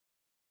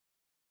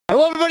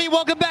Hello everybody,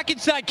 welcome back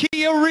inside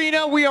Key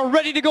Arena. We are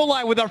ready to go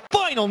live with our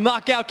final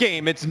knockout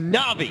game. It's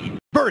NaVi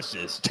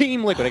versus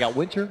Team Liquid. I got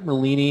Winter,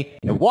 Merlini,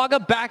 and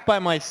Waga back by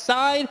my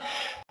side.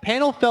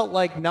 Panel felt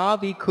like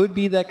NaVi could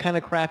be that kind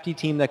of crafty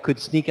team that could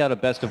sneak out a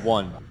best of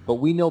one, but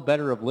we know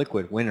better of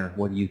Liquid. Winter,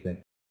 what do you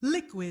think?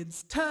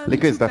 Liquid's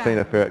definitely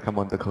the favorite. Come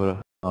on,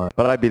 Dakota. All right.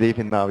 But I believe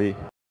in NaVi.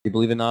 You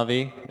believe in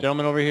NaVi?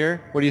 Gentlemen over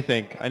here, what do you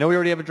think? I know we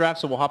already have a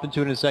draft, so we'll hop into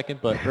it in a second,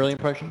 but early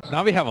impressions?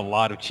 NaVi have a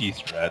lot of cheese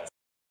strats.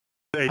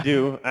 They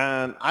do,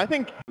 and I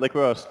think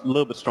Liquid are a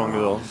little bit stronger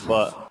though,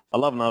 but I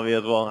love NaVi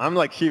as well. I'm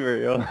like Shiver,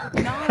 yo.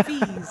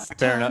 NaVi's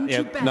Fair enough.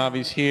 Yeah,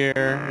 NaVi's here.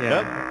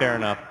 Yeah, fair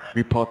enough.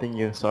 Reporting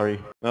you, sorry.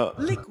 No,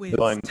 Liquid's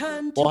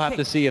turn to We'll have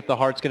to see if the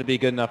heart's going to be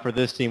good enough for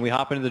this team. We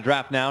hop into the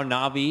draft now.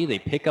 NaVi, they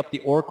pick up the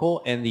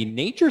Oracle and the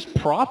Nature's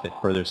Prophet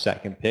for their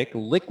second pick.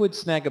 Liquid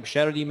snag up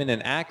Shadow Demon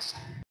and Axe.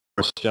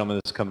 First, gentlemen,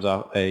 this comes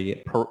out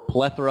a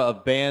plethora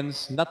of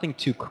bans. Nothing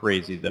too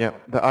crazy though. Yeah,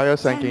 the IO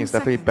Sanking is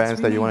definitely bans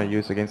that you want to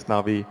use against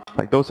NaVi.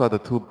 Like those are the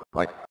two,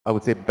 like I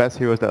would say, best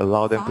heroes that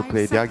allow them to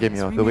play their game,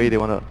 you know, the way they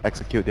want to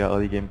execute their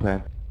early game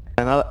plan.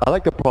 And I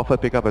like the Prophet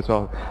pickup as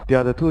well. They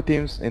are the two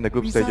teams in the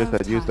group stages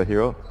that use the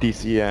hero,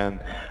 DC and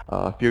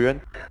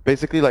Furion.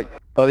 Basically, like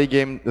early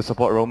game, the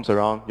support roams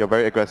around, you're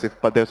very aggressive,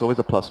 but there's always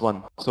a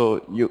 +1.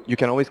 So you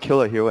can always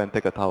kill a hero and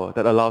take a tower.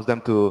 That allows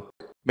them to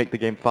make the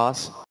game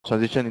fast,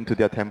 transition into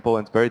their tempo,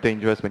 and it's very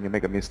dangerous when you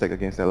make a mistake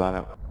against their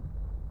lineup.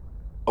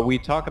 We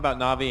talk about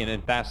NaVi and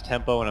in fast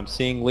tempo, and I'm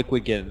seeing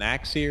Liquid get an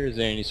Axe here. Is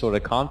there any sort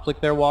of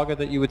conflict there, Waga,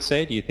 that you would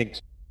say? Do you think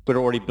Liquid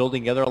are already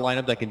building together a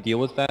lineup that can deal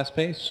with fast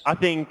pace? I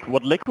think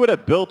what Liquid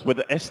have built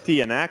with ST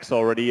and Axe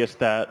already is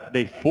that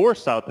they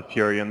force out the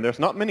Furion. There's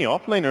not many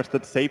offlaners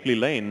that safely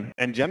lane,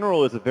 and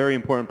General is a very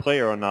important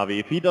player on NaVi.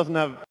 If he doesn't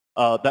have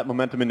that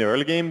momentum in the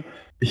early game,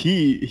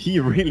 he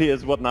really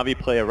is what NaVi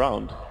play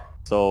around.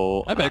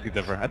 So I beg to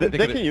differ. I they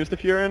think can use the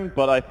Furion,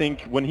 but I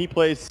think when he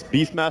plays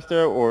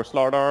Beastmaster or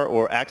Slardar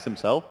or Axe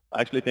himself, I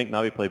actually think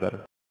NaVi play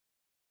better.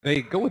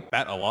 they go with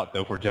Bat a lot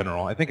though for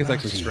General. I think it's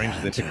actually strange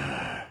that they pick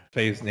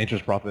phase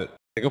Nature's Prophet.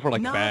 They go for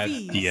like bad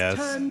DS.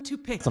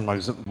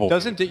 Sometimes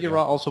Doesn't Ditya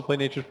also play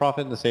Nature's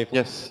Prophet in the safe lane?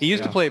 Yes. He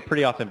used to play it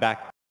pretty often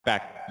back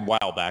a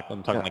while back.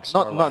 I'm talking like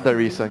not the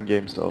recent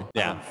games though.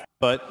 Yeah,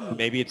 but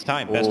maybe it's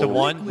time. Best of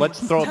one. Let's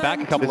throw it back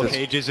a couple of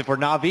pages if we're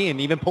NaVi and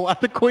even pull out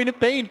the Queen of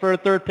Pain for a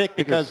third pick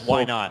because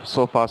why not?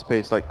 So fast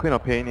paced. Like Queen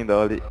of Pain in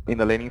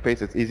the laning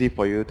phase, it's easy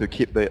for you to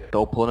keep the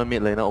opponent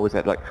mid laner always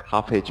at like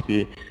half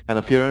HP, and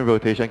a Furion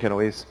rotation can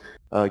always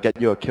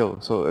get you a kill.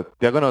 So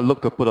they're gonna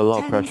look to put a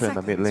lot of pressure in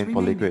the mid lane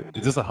for Liquid.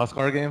 Is this a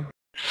Huskar game?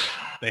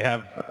 They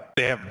have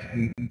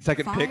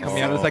second pick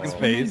coming out of the second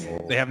phase.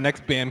 They have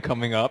next ban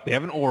coming up. They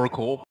have an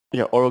Oracle.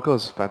 Yeah, Oracle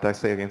is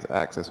fantastic against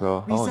Axe as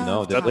well. Oh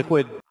no, did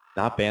Liquid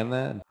not ban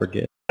that and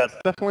forget? That's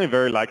definitely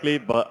very likely,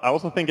 but I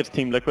also think it's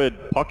Team Liquid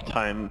puck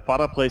time.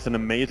 FATA plays an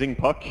amazing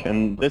puck,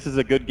 and this is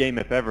a good game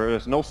if ever.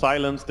 There's no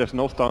silence, there's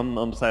no stun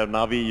on the side of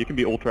NaVi. You can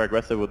be ultra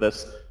aggressive with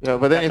this. Yeah,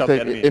 but then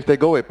if they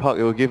go with puck,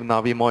 it will give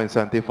NaVi more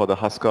incentive for the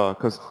Huskar,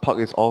 because puck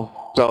is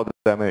all spell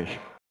damage.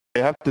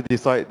 They have to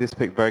decide this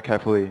pick very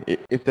carefully.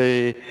 If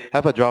they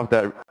have a draft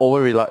that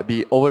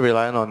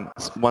over-reliant on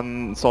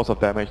one source of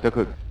damage, that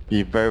could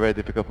be very, very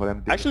difficult for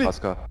them to pick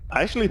Huskar.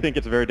 I actually think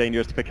it's very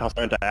dangerous to pick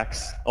Huskar into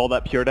Axe. All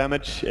that pure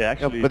damage, it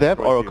actually... Yeah, but they have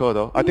Oracle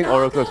though. I think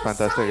Oracle is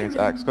fantastic against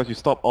Axe, because you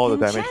stop all the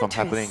damage from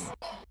happening.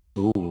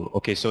 Ooh,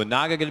 okay, so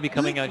Naga going to be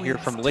coming out here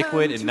from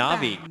Liquid and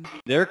NaVi.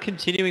 They're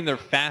continuing their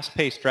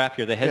fast-paced draft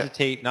here. They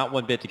hesitate not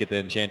one bit to get the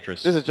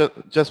Enchantress. This is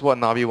just what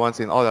NaVi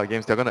wants in all their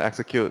games. They're going to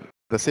execute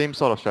the same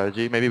sort of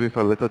strategy, maybe with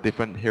a little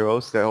different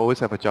heroes. They always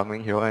have a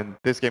jungling hero, and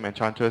this game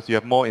Enchantress, you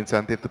have more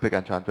incentive to pick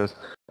Enchantress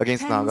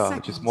against Naga,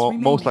 which is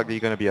most likely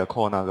going to be a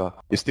core Naga.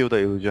 You steal the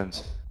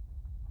illusions.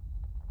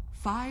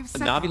 The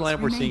NaVi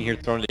lineup we're seeing here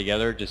thrown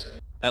together, just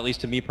at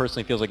least to me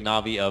personally, feels like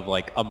NaVi of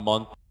like a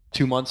month,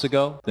 2 months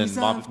ago than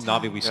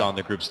NaVi we saw on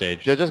the group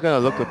stage. They're just going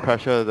to look to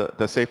pressure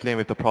the safe lane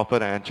with the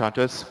Prophet and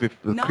Enchantress, with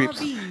the creeps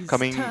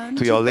coming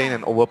to your lane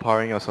and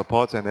overpowering your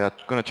supports, and they're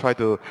going to try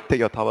to take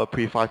your tower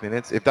pre-5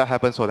 minutes. If that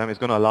happens for them, it's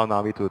going to allow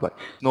NaVi to like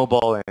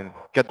snowball and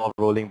get off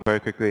rolling very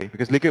quickly,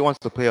 because Liquid wants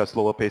to play a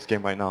slower paced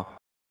game right now.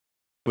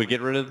 We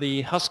get rid of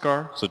the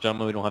Huskar, so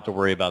gentlemen, we don't have to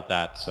worry about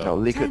that. So no,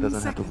 Liquid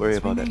doesn't have to worry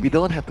about that. We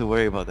don't have to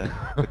worry about that,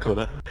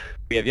 Dakota.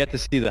 We have yet to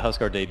see the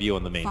Huskar debut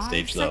on the main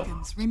stage, though.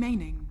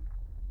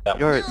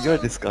 You're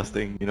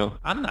disgusting, you know.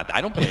 I'm not.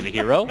 I don't play the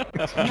hero.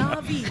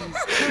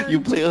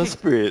 You play a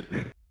spirit.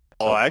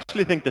 Oh, I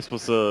actually think this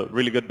was a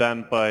really good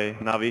ban by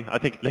NaVi. I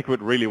think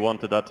Liquid really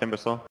wanted that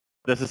Timbersaw.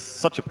 This is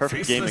such a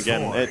perfect game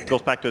again. It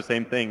goes back to the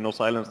same thing. No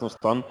silence, no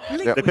stun.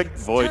 They picked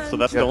Void, so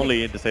that's the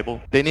only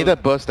disable. They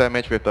needed burst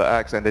damage with the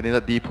Axe, and they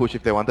needed D-push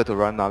if they wanted to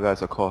run Naga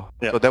as a core.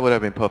 Yeah. So that would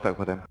have been perfect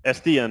for them.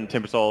 SD and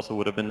Timbersaw also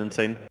would have been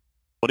insane.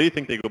 What do you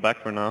think they go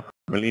back for now?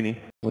 Merlini,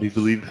 what do you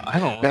believe? I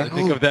don't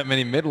think of that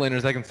many mid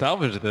laners that can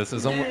salvage this.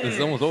 It's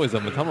almost always a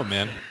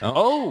MATUMBAMAN.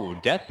 Oh,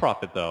 Death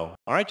Prophet though.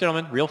 All right,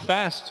 gentlemen, real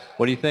fast.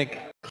 What do you think?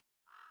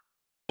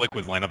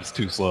 Liquid's lineup is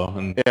too slow,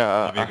 and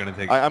yeah, NaVi are going to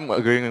take I'm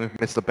agreeing with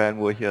Mr.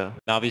 Banwood here.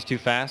 NaVi's too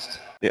fast?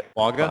 Yeah,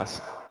 Waga?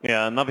 fast.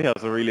 Yeah, NaVi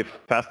has a really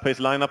fast-paced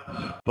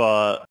lineup,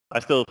 but I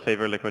still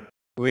favor Liquid.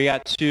 We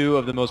got two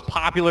of the most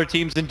popular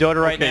teams in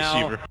Dota right now.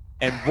 Shiver.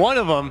 And one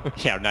of them,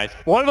 yeah, nice.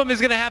 One of them is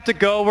going to have to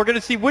go. We're going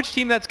to see which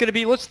team that's going to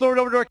be. Let's throw it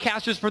over to our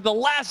casters for the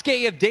last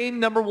game of game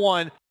number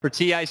 1 for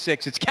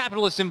TI6. It's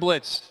Capitalist and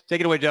Blitz.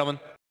 Take it away, gentlemen.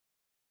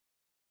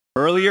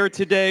 Earlier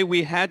today,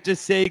 we had to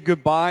say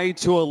goodbye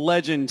to a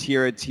legend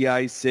here at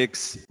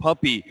TI6.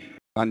 Puppy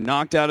got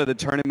knocked out of the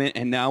tournament,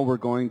 and now we're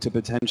going to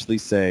potentially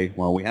say,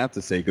 well, we have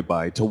to say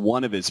goodbye to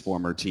one of his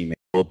former teammates.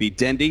 Will it be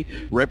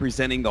Dendi,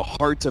 representing the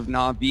heart of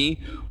NaVi,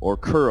 or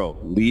Kuro,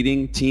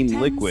 leading Team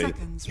Liquid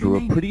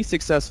through a pretty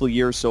successful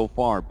year so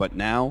far, but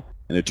now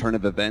in a turn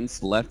of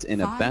events left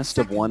in a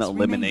best-of-1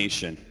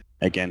 elimination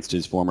against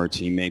his former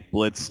teammate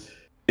Blitz.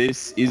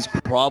 This is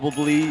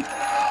probably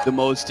the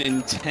most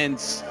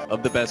intense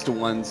of the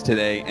best-of-1s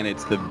today, and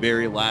it's the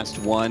very last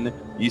one.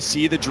 You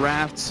see the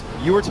drafts.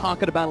 You were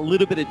talking about a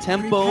little bit of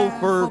tempo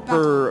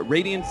for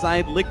Radiant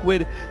side.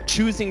 Liquid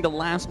choosing to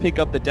last pick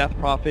up the Death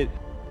Prophet.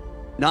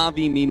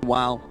 NaVi,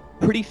 meanwhile,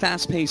 pretty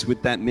fast-paced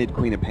with that mid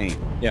Queen of Pain.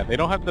 Yeah, they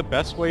don't have the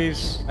best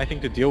ways, I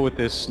think, to deal with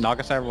this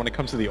Naga Siren when it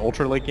comes to the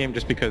ultra late game,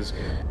 just because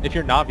if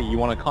you're NaVi, you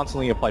want to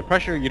constantly apply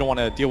pressure, you don't want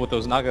to deal with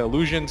those Naga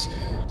illusions.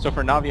 So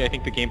for NaVi, I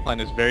think the game plan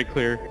is very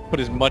clear. Put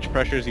as much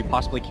pressure as you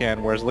possibly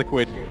can, whereas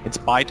Liquid, it's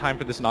buy time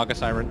for this Naga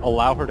Siren,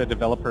 allow her to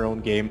develop her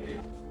own game.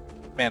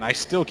 Man, I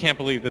still can't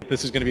believe that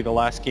this is going to be the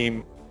last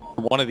game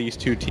for one of these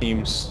two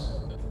teams.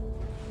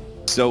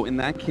 So in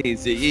that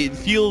case, it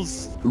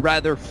feels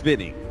rather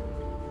fitting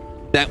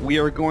that we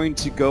are going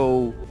to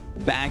go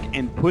back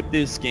and put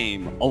this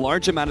game. A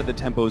large amount of the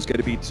tempo is going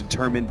to be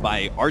determined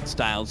by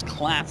Artstyle's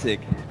classic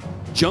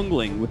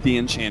jungling with the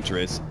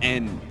Enchantress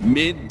and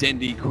mid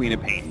Dendi Queen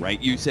of Pain,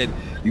 right? You said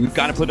you've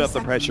got to put up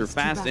the pressure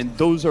fast, and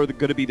those are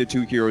going to be the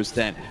two heroes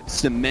that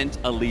cement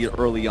a lead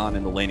early on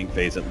in the laning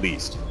phase at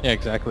least. Yeah,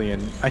 exactly,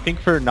 and I think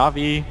for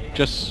NaVi,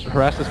 just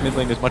harass this mid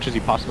lane as much as you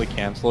possibly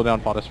can, slow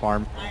down FATA's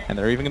farm, and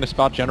they're even going to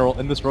spot General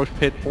in this Roche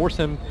pit, force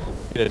him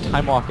to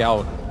time walk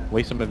out,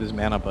 waste some of his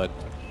mana, but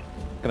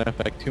going to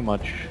affect too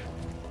much.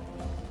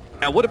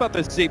 Now, what about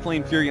the safe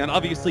lane Furion?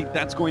 Obviously,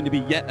 that's going to be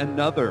yet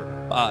another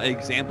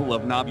example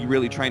of NaVi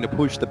really trying to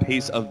push the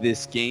pace of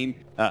this game,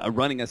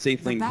 running a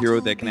safe lane hero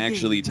that can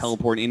actually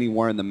teleport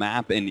anywhere in the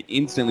map and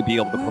instantly be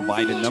able to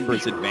provide a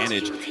numbers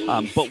advantage.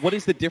 But what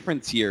is the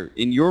difference here,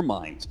 in your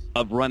mind,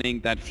 of running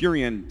that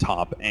Furion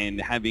top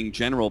and having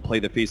General play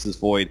the Faceless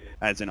Void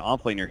as an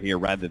offlaner here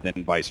rather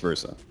than vice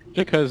versa?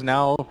 Because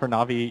now, for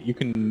NaVi, you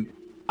can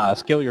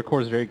scale your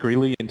cores very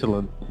greedily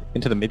into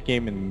the mid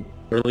game and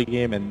early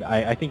game, and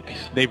I think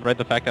they've read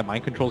the fact that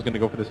Mind Control is going to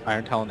go for this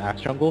Iron Talon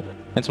Axe jungle,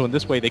 and so in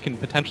this way they can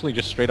potentially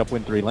just straight up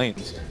win 3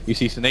 lanes. You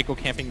see SoNNeikO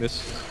camping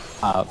this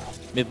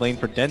mid lane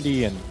for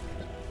Dendi, and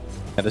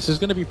this is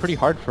going to be pretty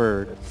hard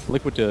for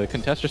Liquid to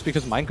contest just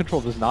because Mind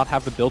Control does not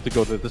have the build to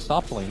go to the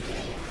top lane.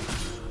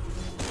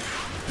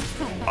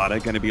 FATA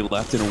going to be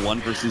left in a 1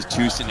 versus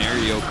 2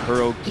 scenario.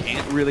 Kuro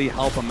can't really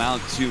help him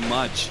out too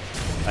much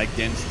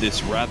against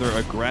this rather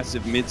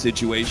aggressive mid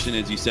situation.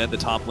 As you said, the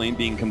top lane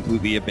being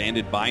completely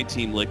abandoned by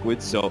Team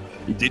Liquid, so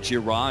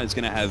Ditya is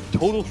going to have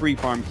total free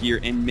farm here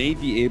and may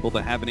be able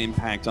to have an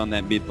impact on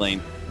that mid lane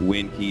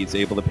when he's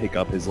able to pick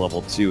up his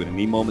level 2. And a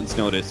mere moment's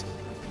notice,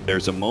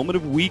 there's a moment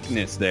of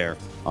weakness there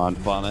on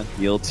FATA.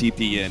 He'll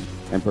TP in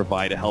and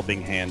provide a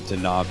helping hand to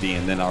NaVi,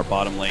 and then our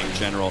bottom lane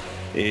General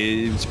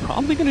is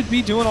probably going to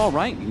be doing all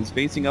right. He's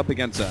facing up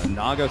against a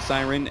Naga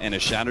Siren and a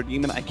Shadow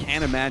Demon. I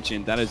can't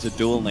imagine that is a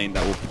dual lane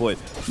that will put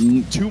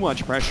too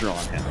much pressure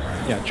on him.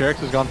 Yeah, JerAx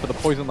has gone for the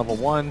poison level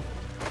 1,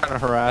 trying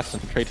to harass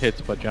and trade hits,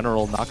 but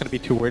General not going to be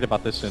too worried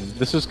about this, and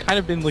this has kind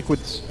of been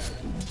Liquid's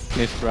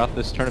weakness throughout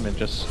this tournament,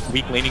 just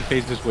weak laning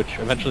phases which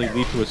eventually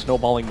lead to a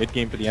snowballing mid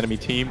game for the enemy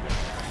team.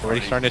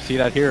 Already starting to see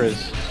that here as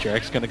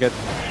JerAx going to get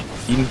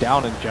beaten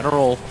down, and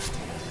General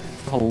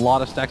a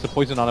lot of stacks of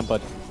poison on him,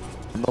 but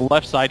on the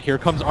left side, here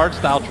comes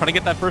Artstyle trying to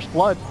get that first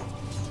blood.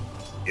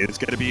 Is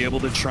going to be able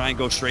to try and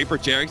go straight for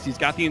JerAx. He's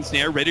got the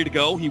ensnare ready to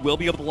go. He will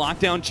be able to lock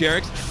down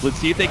JerAx. Let's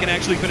see if they can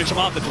actually finish him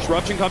off. The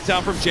disruption comes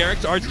down from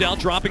JerAx. Artstyle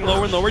dropping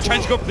lower and lower.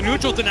 Tries to go for the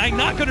neutral, denying,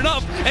 not good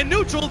enough. And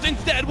neutrals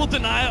instead will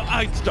deny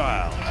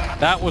Artstyle.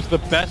 That was the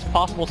best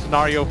possible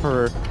scenario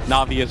for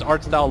NaVi, as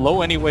Artstyle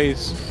low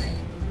anyways.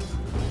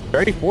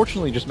 Very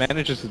fortunately just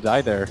manages to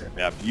die there.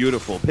 Yeah,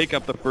 beautiful. Pick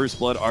up the first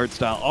blood.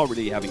 Artstyle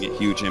already having a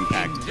huge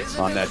impact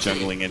on that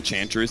jungling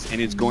Enchantress,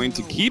 and is going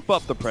to keep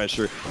up the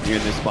pressure here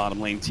in this bottom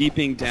lane,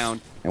 TPing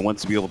down, and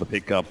wants to be able to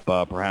pick up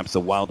perhaps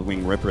the Wild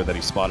Wing Ripper that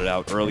he spotted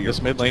out earlier.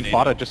 This mid lane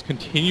FATA just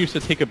continues to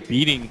take a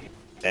beating.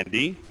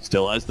 Dendi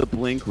still has the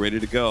blink ready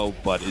to go,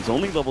 but is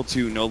only level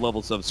 2, no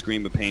levels of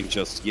Scream of Pain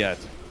just yet.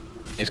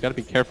 He's got to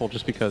be careful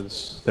just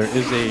because there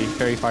is a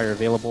Fairy Fire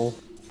available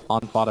on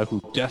FATA, who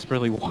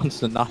desperately wants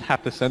to not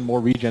have to send more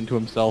regen to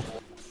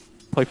himself,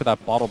 play for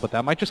that bottle, but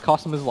that might just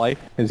cost him his life,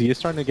 as he is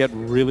starting to get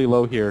really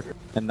low here.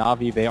 And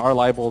NaVi, they are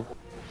liable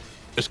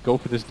to just go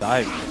for this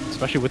dive,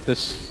 especially with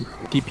this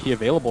DP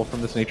available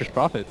from this Nature's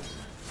Prophet.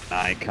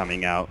 Eye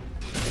coming out.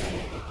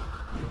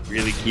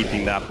 really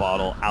keeping that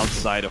bottle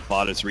outside of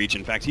FATA's reach.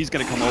 In fact, he's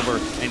going to come over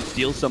and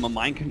steal some of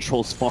Mind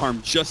Control's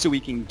farm just so he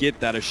can get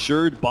that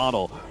assured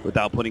bottle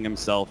without putting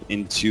himself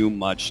in too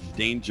much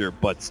danger.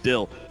 But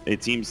still,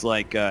 it seems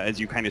like as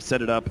you kind of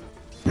set it up,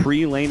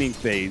 pre-laning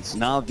phase,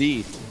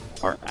 NaVi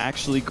are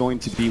actually going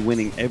to be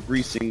winning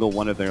every single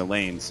one of their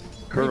lanes.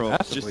 Kuro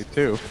just,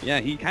 too. Yeah,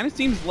 he kind of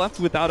seems left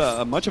without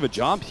a much of a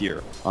job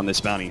here on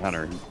this bounty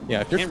hunter.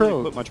 Yeah, if you're Can't Kuro,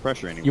 really put much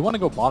pressure anymore. you want to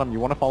go bottom, you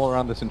want to follow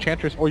around this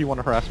Enchantress, or you want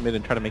to harass mid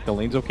and try to make the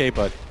lanes okay,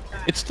 but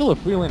it's still a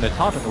free lane at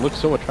top, and it looks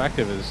so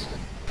attractive as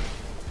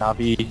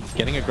NaVi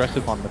getting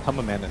aggressive on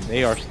MATUMBAMAN, and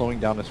they are slowing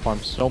down his farm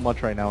so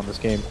much right now in this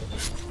game.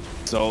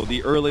 So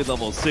the early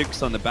level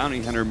 6 on the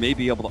bounty hunter may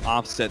be able to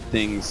offset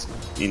things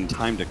in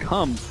time to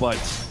come, but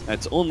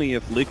that's only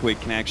if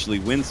Liquid can actually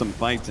win some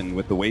fights, and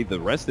with the way the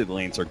rest of the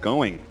lanes are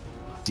going,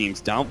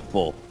 seems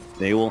doubtful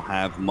they will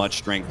have much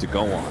strength to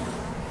go on.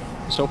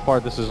 So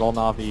far, this is all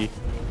NaVi.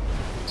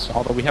 So,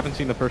 although we haven't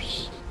seen the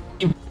first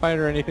team fight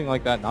or anything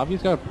like that,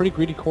 NaVi's got pretty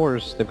greedy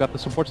cores. They've got the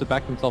supports that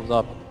back themselves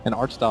up. And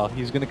Artstyle,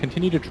 he's going to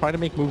continue to try to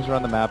make moves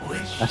around the map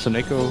as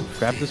SoNNeikO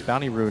grabs this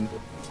bounty rune.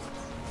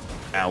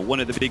 Now, one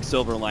of the big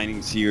silver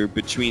linings here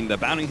between the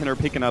bounty hunter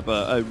picking up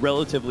a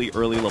relatively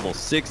early level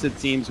 6, it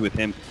seems, with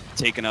him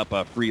taking up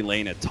a free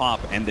lane at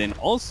top, and then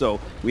also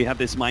we have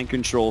this Mind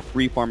Control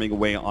free farming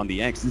away on the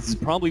X. This is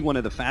probably one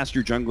of the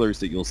faster junglers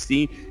that you'll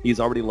see. He's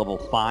already level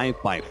 5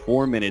 by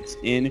 4 minutes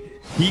in.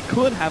 He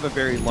could have a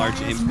very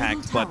large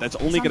impact, but that's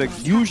only going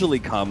to usually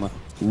come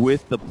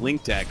with the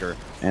Blink Dagger,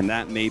 and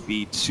that may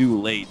be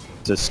too late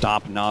to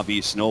stop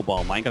NaVi's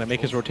snowball. Going to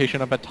make his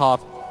rotation up at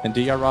top. And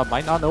JerAx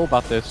might not know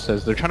about this,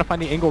 as they're trying to find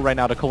the angle right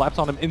now to collapse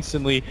on him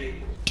instantly.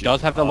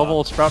 Does have the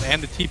level of Sprout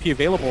and the TP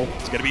available.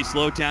 It's going to be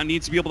slowed down,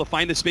 needs to be able to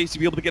find the space to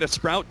be able to get a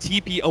Sprout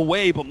TP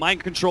away, but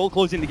Mind Control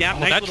closing the gap.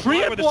 Nice that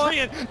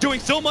Treant doing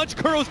so much.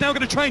 Kuro's now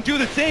going to try and do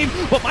the same,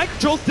 but Mind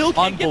Control still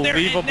can't get there.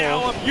 And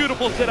now a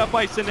beautiful setup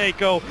by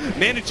SoNNeikO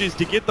manages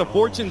to get the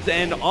Fortune's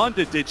End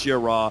onto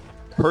Ditya,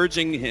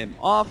 purging him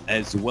off,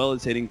 as well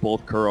as hitting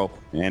both Kuro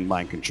and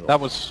Mind Control. That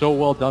was so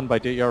well done by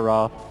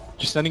Ditya.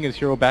 Just sending his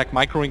hero back,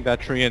 microing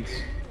that Treant.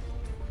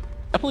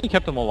 Definitely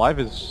kept him alive,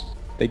 as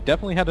they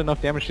definitely had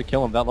enough damage to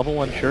kill him. That level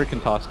 1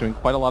 Shuriken toss doing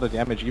quite a lot of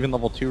damage, even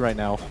level 2 right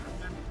now.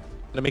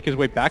 Gonna make his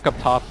way back up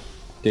top.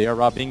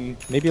 JerAx being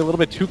maybe a little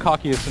bit too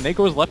cocky, as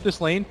SoNNeikO has left this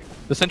lane.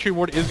 The Sentry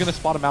Ward is gonna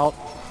spot him out.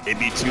 It'd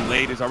be too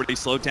late, he's already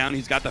slowed down,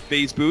 he's got the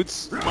phase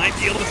boots. Might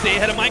be able to stay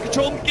ahead of Mind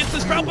Control, gets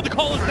the Sprout, but the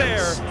call is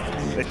there.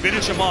 They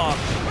finish him off.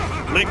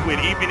 Liquid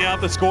evening out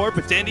the score,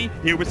 but Dendi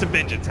here with some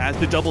vengeance, has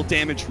the double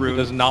damage rune. He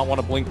does not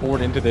want to blink forward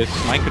into this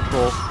Mind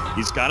Control.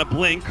 He's got a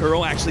blink.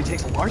 Kuro actually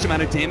takes a large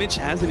amount of damage,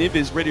 has an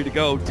Invis ready to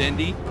go.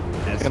 Dendi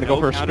is going to go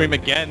for a scream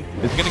again.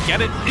 Is going to get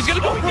it. He's going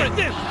to go for it.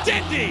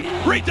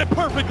 Dendi reads it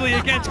perfectly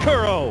against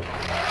Kuro.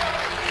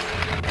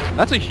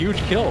 That's a huge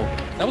kill.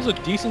 That was a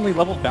decently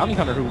leveled bounty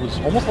hunter who was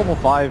almost level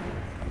 5.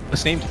 At the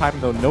same time,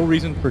 though, no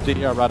reason for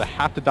JerAx to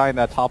have to die in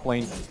that top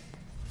lane.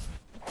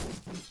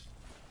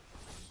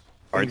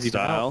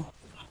 Artstyle.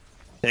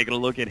 Taking a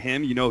look at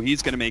him, you know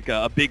he's going to make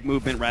a big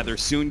movement rather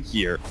soon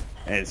here,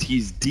 as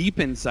he's deep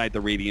inside the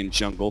Radiant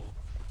jungle.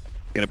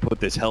 Going to put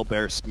this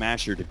Hellbear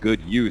Smasher to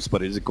good use,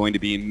 but is it going to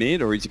be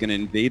mid, or is he going to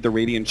invade the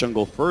Radiant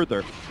jungle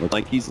further? Looks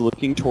like he's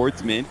looking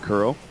towards mid.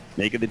 Kuro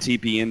making the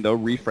TP in, though,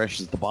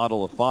 refreshes the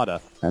bottle of FATA,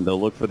 and they'll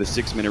look for the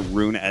 6-minute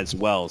rune as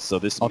well. So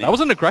this. Oh, that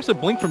was an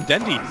aggressive blink from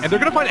Dendi, and they're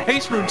going to find a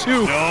haste rune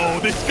too. No,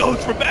 this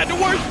goes from bad to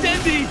worse.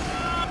 Dendi.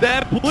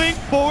 That blink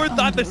forward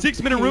thought the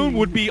 6-minute rune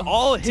would be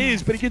all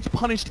his, but he gets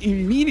punished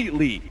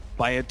immediately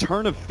by a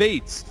turn of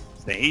fates.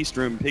 The haste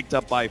rune picked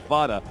up by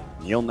FATA.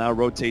 He'll now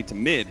rotate to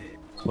mid.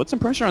 Put some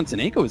pressure on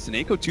SoNNeikO. Is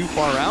SoNNeikO too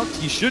far out?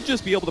 He should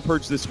just be able to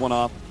purge this one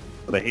off.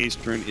 But the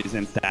haste rune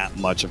isn't that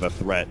much of a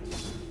threat.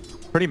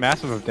 Pretty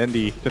massive of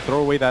Dendi to throw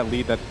away that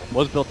lead that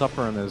was built up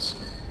for him, as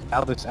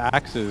now this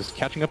Axe is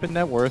catching up in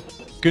net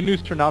worth. Good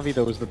news for NaVi,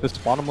 though, is that this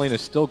bottom lane is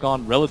still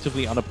gone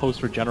relatively unopposed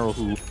for General,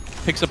 who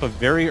picks up a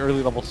very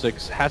early level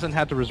 6, hasn't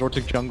had to resort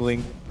to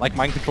jungling like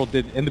Mind Control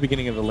did in the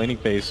beginning of the laning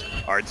phase.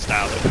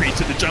 Artstyle, the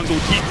priest of the jungle,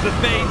 keeps the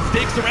fade,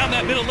 sticks around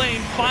that middle lane,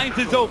 finds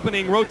his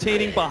opening,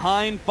 rotating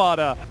behind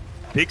FATA.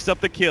 Picks up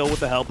the kill with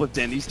the help of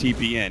Dendi's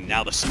TPN.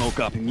 Now the smoke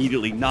up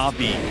immediately.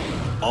 NaVi,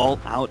 all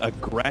out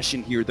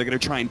aggression here. They're going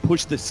to try and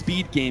push the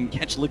speed game,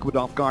 catch Liquid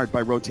off guard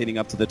by rotating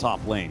up to the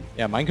top lane.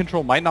 Yeah, Mind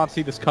Control might not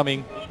see this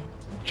coming.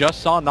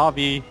 Just saw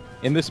NaVi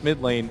in this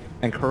mid lane,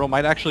 and Kuro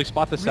might actually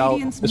spot this out.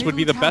 This would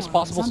be the best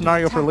possible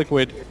scenario for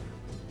Liquid.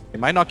 They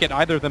might not get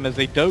either of them, as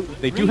they do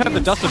have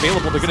the dust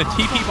available. They're going to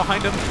TP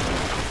behind him.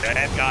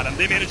 They've got him.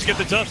 They managed to get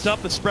the dust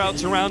up. The Sprout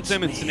surrounds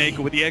him, and SoNNeikO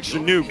with the extra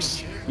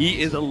nukes.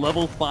 He is a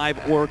level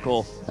 5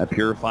 Oracle at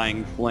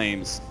Purifying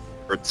Flames.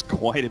 Hurts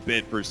quite a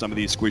bit for some of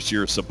these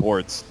squishier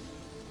supports.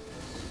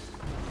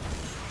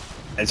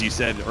 As you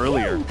said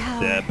earlier,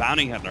 the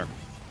Bounty Hunter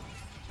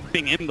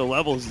being in the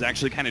levels is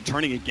actually kind of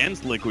turning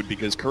against Liquid,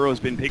 because Kuro's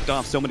been picked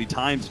off so many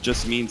times. It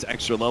just means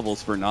extra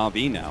levels for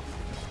NaVi now.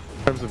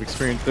 In terms of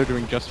experience, they're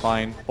doing just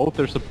fine. Both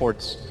their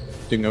supports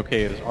doing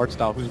okay, as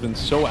Artstyle, who's been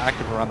so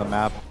active around the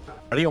map,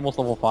 Already almost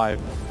level 5.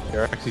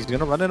 JerAx, he's going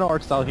to run into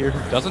Artstyle here,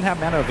 who doesn't have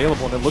mana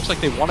available, and it looks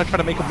like they want to try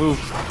to make a move.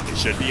 They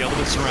should be able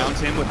to surround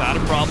him without a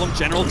problem.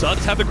 General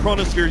does have the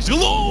Chronosphere.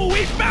 Oh,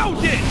 he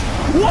found it!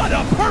 What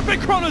a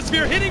perfect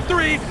Chronosphere, hitting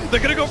 3. They're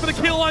going to go for the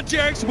kill on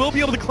JerAx. We'll be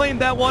able to claim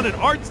that one, and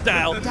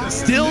Artstyle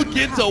still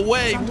gets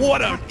away.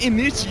 What an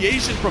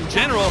initiation from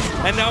General.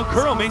 And now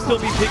Kuro may still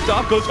be picked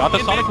off. Goes got the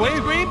in, Sonic Wave.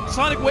 Scream.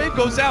 Sonic Wave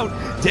goes out.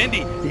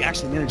 Dendi, he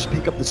actually managed to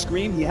pick up the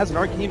Scream. He has an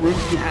Arcane Rune.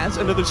 He has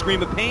another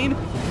Scream of Pain.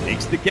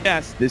 Takes the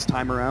guess. This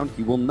time around,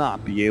 he will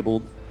not be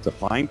able to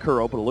find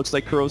Kuro, but it looks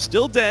like Kuro's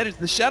still dead. It's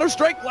the Shadow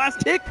Strike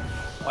last tick.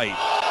 Fight.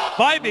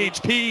 5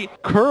 HP.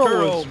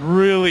 Kuro was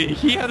really,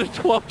 he had a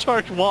 12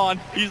 charge wand.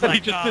 He's that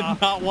like, he just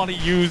did not want to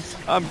use.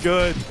 I'm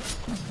good.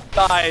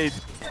 Died.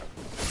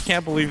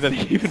 Can't believe that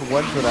he even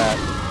went for that.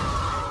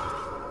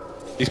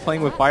 He's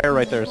playing with fire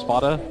right there.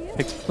 FATA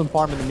picks up some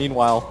farm in the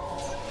meanwhile.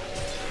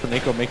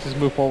 SoNNeikO makes his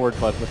move forward,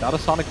 but without a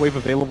Sonic Wave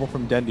available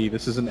from Dendi,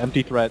 this is an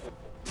empty threat.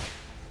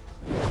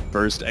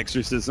 First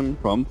exorcism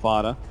from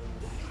FATA.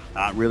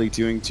 Not really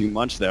doing too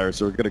much there,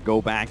 so we're going to go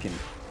back and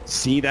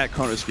see that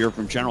Chronosphere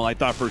from General. I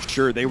thought for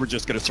sure they were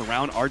just going to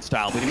surround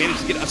Artstyle, but he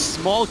managed to get a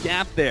small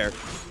gap there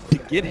to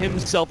get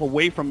himself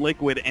away from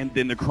Liquid, and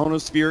then the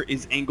Chronosphere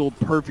is angled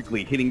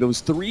perfectly, hitting those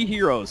 3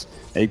 heroes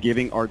and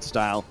giving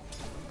Artstyle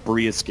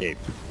free escape.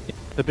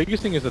 The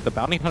biggest thing is that the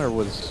Bounty Hunter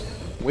was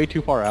way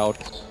too far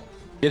out.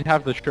 Did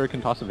have the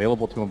Shuriken toss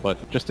available to him,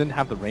 but just didn't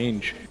have the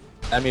range.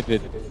 That made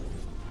it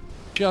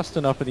just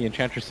enough for the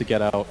Enchantress to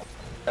get out.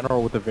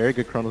 General with a very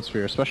good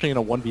Chronosphere, especially in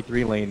a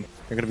 1v3 lane.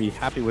 They're going to be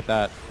happy with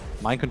that.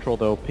 Mind Control,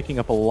 though, picking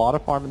up a lot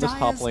of farm in this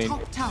top lane.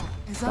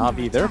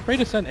 NaVi, they're afraid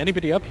to send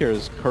anybody up here.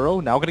 Is Kuro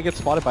now going to get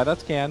spotted by that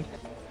scan?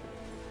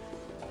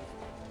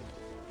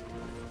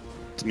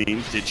 This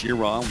means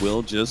Ditya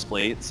will just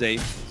play it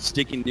safe,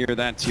 sticking near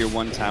that tier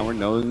 1 tower,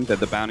 knowing that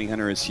the Bounty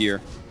Hunter is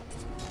here.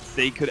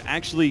 They could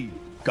actually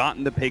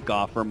gotten the pick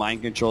off for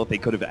Mind Control. If they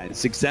could have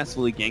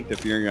successfully ganked the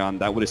Furion,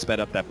 that would have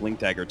sped up that Blink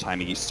Dagger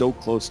timing. He's so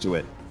close to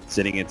it,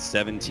 sitting at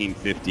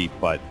 1750,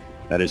 but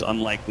that is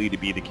unlikely to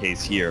be the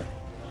case here.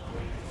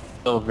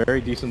 So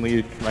very decent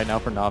lead right now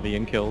for NaVi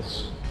in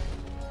kills.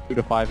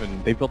 2-5,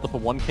 and they've built up a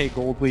 1k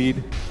gold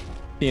lead.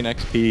 In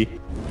XP,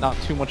 not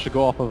too much to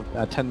go off of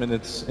at 10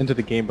 minutes into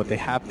the game, but they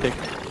have picked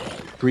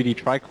 3D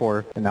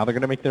Tricore, and now they're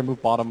going to make their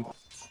move bottom.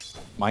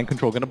 Mind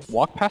Control going to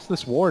walk past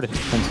this ward.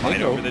 And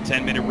Right over the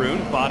 10-minute rune.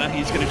 FATA,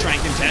 he's going to try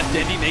and contest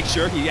Dendi, make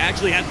sure he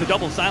actually has the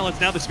double silence.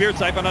 Now the Spirit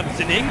Siphon on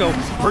SoNNeikO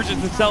purges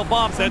himself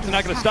off. That's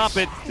not going to stop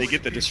it. They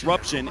get the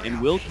disruption and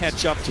will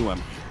catch up to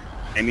him,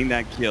 ending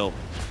that kill.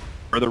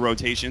 Further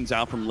rotations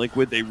out from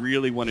Liquid. They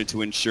really wanted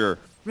to ensure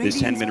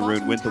this 10-minute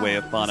rune went the way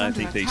of FATA. I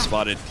think they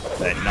spotted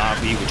that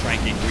NaVi would try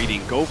and get greedy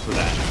and go for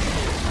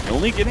that. They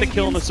only get the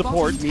kill on the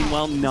support.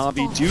 Meanwhile,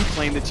 NaVi do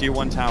claim the tier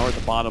 1 tower at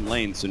the bottom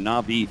lane. So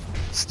NaVi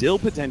still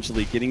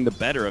potentially getting the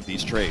better of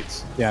these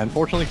trades. Yeah,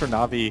 unfortunately for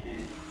NaVi,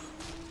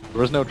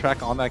 there was no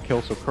track on that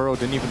kill, so Kuro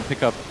didn't even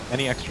pick up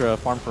any extra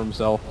farm for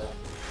himself.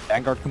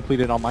 Vanguard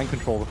completed on Mind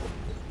Control.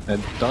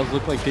 And it does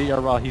look like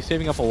Ditya, he's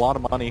saving up a lot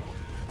of money.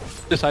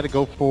 Decided to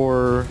go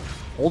for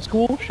old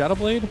school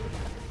Shadowblade.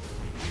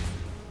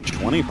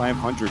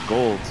 2,500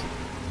 gold.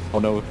 Oh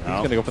no, he's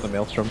going to go for the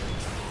Maelstrom.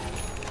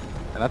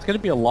 And that's going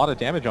to be a lot of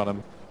damage on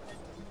him.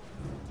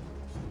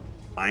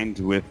 Combined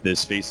with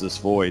this Faceless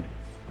Void,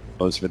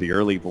 goes for the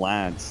early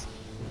Vlads.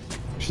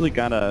 Actually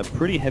got a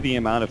pretty heavy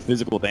amount of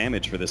physical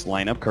damage for this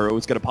lineup.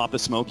 Kuro's going to pop the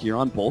smoke here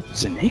on both.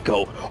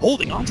 SoNNeikO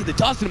holding on to the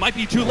dust, and it might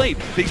be too late.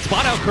 They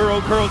spot out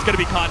Kuro. Kuro's going to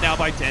be caught now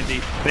by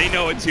Dendi. They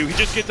know it too. He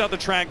just gets out the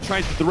track,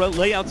 tries to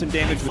lay out some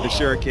damage with the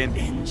Shuriken.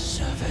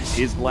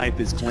 His life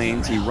is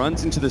claimed. He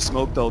runs into the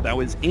smoke, though. That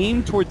was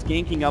aimed towards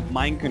ganking up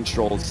Mind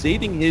Control.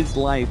 Saving his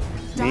life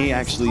may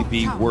actually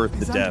be worth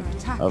the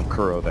death of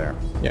Kuro there.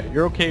 Yeah,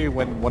 you're okay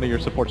when one of your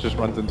supports just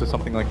runs into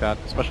something like that,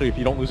 especially if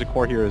you don't lose a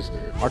core here. As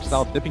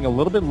Artstyle dipping a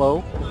little bit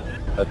low.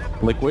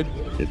 Liquid.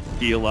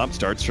 Heal up,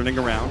 starts turning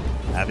around,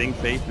 having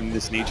faith in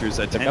this nature's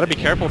attempt. Gotta be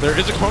careful, there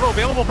is a chrono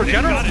available for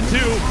General. Got it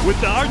too, with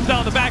the Artstyle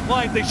on the back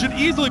lines. They should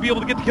easily be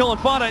able to get the kill on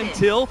FATA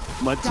until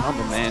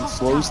MATUMBAMAN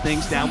slows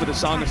things down with a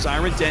Song of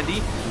Siren.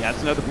 Dendi, he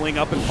has another bling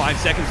up in 5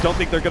 seconds. Don't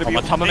think they're going to be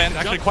able to MATUMBAMAN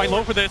actually quite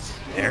low for this.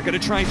 They're going to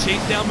try and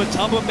chase down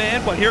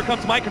MATUMBAMAN, but here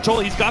comes Mind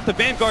Control. He's got the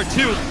Vanguard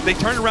too. They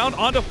turn around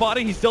onto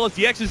FATA. He still has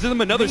the Exorcism,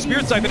 another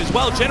Spirit Siphon as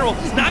well. General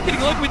not getting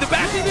Liquid the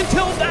back end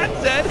until that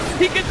said,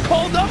 he gets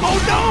called up.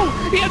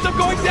 Oh no! He ends up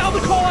going down the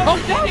call out.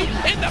 Okay,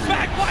 in the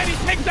back line, he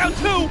takes out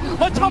 2.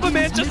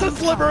 MATUMBAMAN just a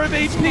sliver of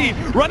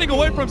HP, running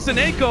away from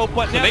SoNNeikO,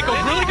 but now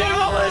SoNNeikO really going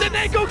all in.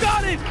 SoNNeikO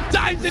got it!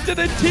 Dives into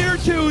the tier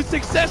 2,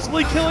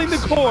 successfully killing the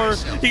core.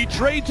 He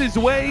trades his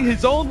way,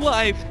 his own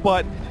life,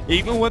 but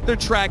even with the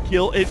track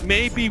kill, it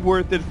may be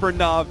worth it for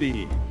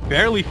NaVi.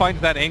 Barely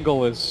finds that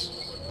angle.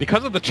 Is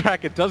because of the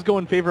track, it does go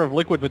in favor of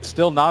Liquid, but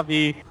still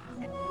NaVi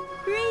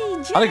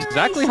not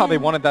exactly how they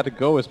wanted that to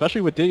go,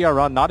 especially with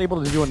Ditya not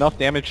able to do enough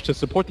damage to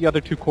support the other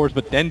 2 cores,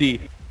 but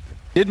Dendi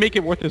did make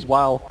it worth his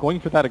while,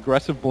 going for that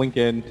aggressive blink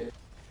in.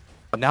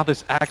 But now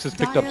this Axe has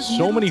picked up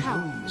so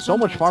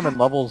much farm and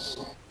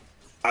levels.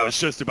 I was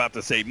just about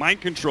to say, mind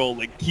control,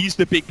 like, he's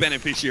the big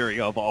beneficiary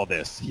of all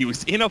this. He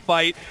was in a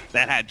fight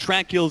that had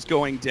track kills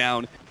going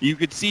down. You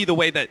could see the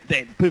way that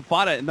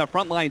FATA in the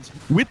front lines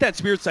with that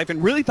Spirit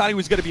Siphon really thought he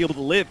was going to be able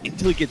to live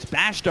until he gets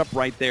bashed up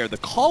right there. The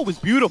call was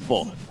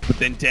beautiful, but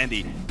then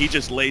Dendi, he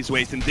just lays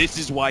waste, and this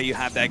is why you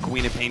have that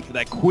Queen of Pain for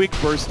that quick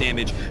burst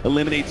damage.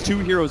 Eliminates 2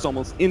 heroes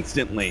almost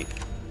instantly.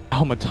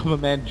 Oh,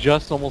 MATUMBAMAN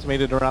just almost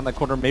made it around that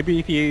corner. Maybe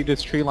if he ate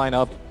his tree line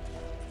up,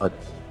 but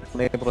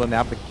unable to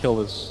nab the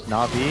kill is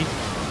NaVi.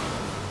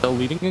 Still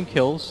leading in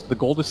kills. The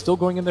gold is still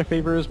going in their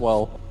favor as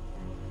well.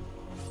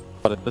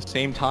 But at the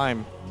same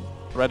time,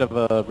 the threat of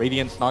a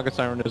Radiant's Naga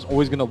Siren is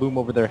always going to loom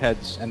over their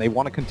heads, and they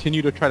want to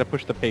continue to try to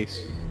push the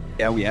pace.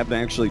 Yeah, we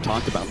haven't actually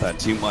talked about that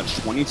too much.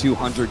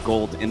 2,200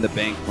 gold in the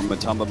bank from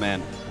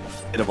MATUMBAMAN.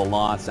 Bit of a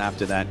loss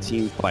after that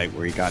team fight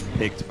where he got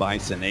picked by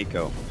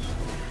SoNNeikO.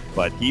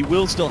 But he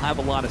will still have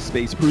a lot of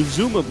space,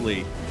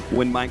 presumably,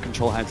 when Mind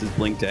Control has his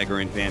Blink Dagger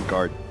in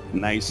Vanguard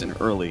nice and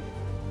early.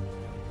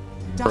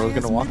 We're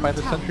going to walk by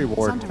the sentry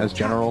ward as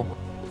General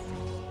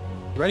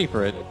ready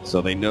for it.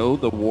 So they know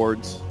the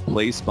wards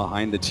placed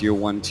behind the tier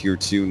 1, tier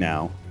 2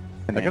 now.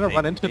 And they're going to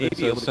run into this.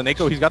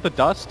 SoNNeikO, he's got the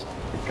dust.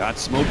 Got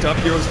smoked up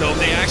heroes though.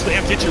 They actually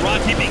have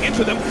Ditya keeping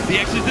into them. The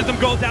exorcism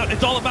goes out.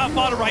 It's all about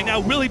FATA right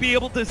now. Really be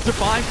able to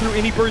survive through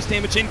any burst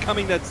damage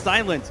incoming. That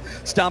silence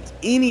stopped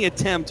any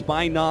attempt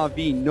by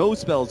NaVi. No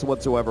spells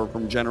whatsoever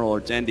from General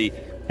or Dendi.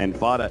 And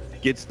FATA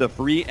gets the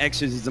free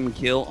exorcism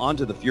kill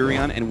onto the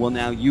Furion and will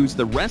now use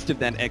the rest of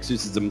that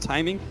exorcism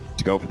timing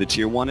to go for the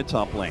tier 1 at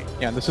top lane.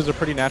 Yeah, and this is a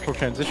pretty natural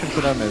transition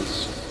for them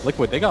as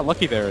Liquid. They got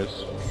lucky there as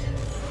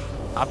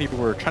NaVi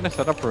were trying to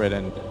set up for it,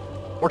 and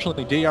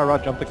fortunately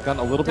JerAx jumped the gun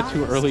a little bit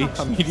too early,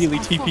 immediately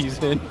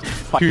TP's in.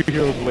 5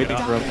 heroes waiting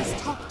for him.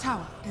 Top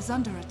tower is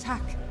under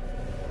attack.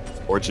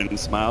 Fortune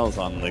smiles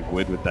on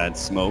Liquid with that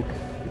smoke.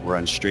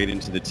 Run straight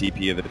into the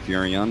TP of the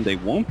Furion. They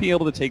won't be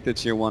able to take the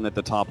tier 1 at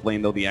the top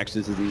lane, though the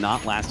exorcism is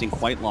not lasting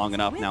quite long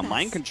enough. Now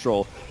Mind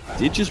Control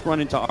did just run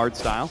into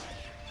Artstyle.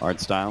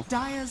 Artstyle,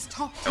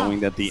 knowing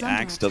that the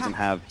Axe doesn't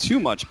have too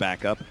much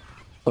backup.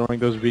 Throwing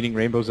those reading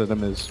rainbows at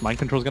him as Mind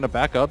Control's going to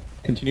back up,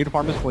 continue to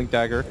farm his Blink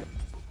Dagger.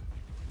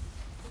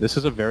 This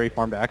is a very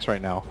farmed Axe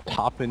right now.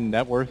 Top in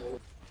net worth.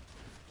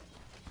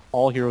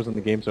 All heroes in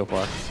the game so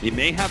far. He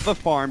may have the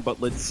farm, but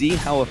let's see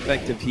how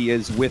effective he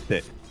is with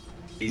it.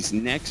 These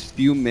next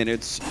few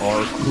minutes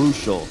are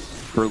crucial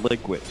for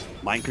Liquid.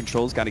 Mind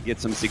Control's got to get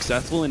some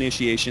successful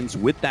initiations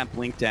with that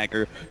Blink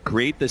Dagger,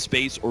 create the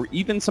space, or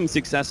even some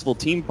successful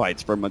team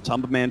fights for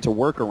MATUMBAMAN to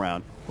work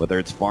around, whether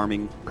it's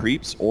farming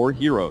creeps or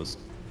heroes.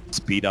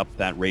 Speed up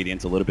that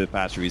Radiance a little bit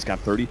faster. He's got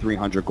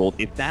 3,300 gold.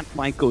 If that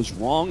fight goes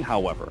wrong,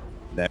 however,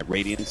 that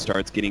Radiance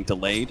starts getting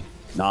delayed,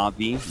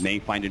 NaVi may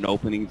find an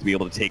opening to be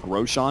able to take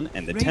Roshan,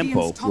 and the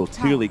tempo will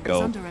clearly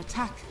go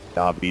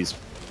NaVi's.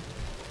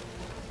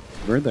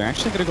 They're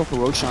actually going to go for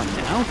Roshan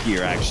now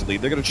here, actually.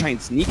 They're going to try and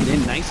sneak it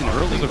in nice and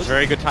early. This is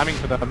very good timing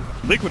for them.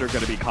 Liquid are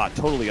going to be caught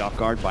totally off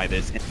guard by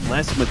this,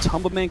 unless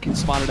MATUMBAMAN can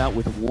spot it out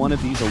with one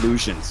of these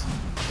illusions.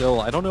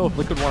 Still, I don't know if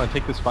Liquid want to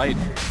take this fight.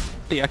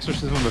 The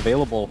exorcism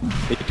available.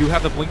 They do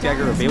have the Blink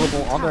Dagger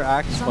available on their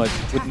Axe, but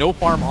with no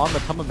farm on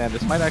MATUMBAMAN,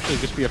 this might actually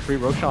just be a free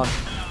Roshan.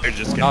 They're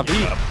just going to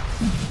give up.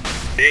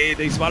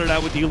 They spotted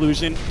out with the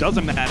illusion.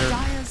 Doesn't matter.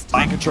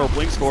 Mind Control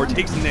blinks forward,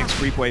 takes the next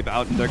creep wave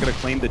out, and they're going to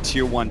claim the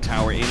tier 1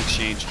 tower in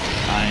exchange.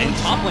 And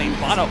top lane,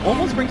 FATA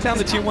almost brings down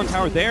the tier 1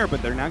 tower there,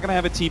 but they're not going to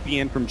have a TP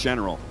in from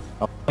General.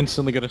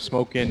 Instantly going to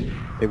smoke in.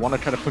 They want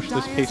to try to push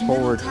this pace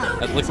forward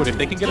as Liquid. If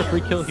they can get a free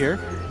kill here,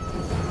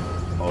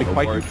 big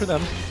fight huge for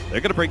them.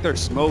 They're going to break their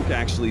smoke,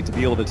 actually, to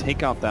be able to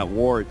take out that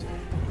ward.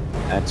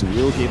 That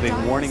will give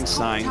a warning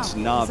sign to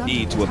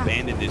NaVi to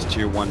abandon this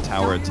tier 1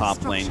 tower at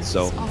top lane.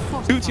 So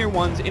 2 tier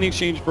 1s in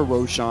exchange for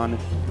Roshan.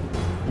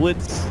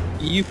 Blitz,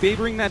 you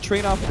favoring that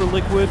trade-off for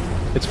Liquid?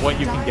 It's what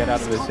you can get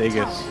out of this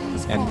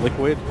Aegis. And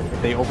Liquid,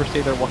 if they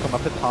overstay their welcome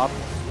up at top,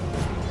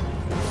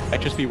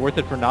 might just be worth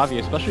it for NaVi,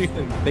 especially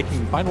if they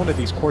can find one of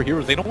these core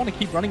heroes. They don't want to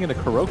keep running into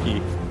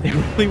KuroKy. They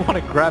really want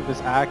to grab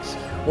this Axe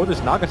or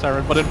this Naga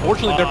Siren, but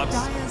unfortunately they're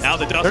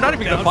not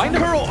even going to find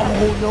him.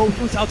 Oh no,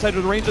 he was outside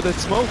of the range of the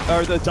smoke,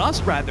 or the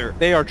dust rather.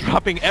 They are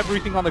dropping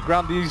everything on the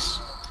ground. These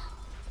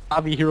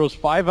NaVi heroes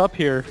 5 up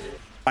here.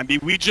 I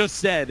mean, we just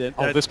said...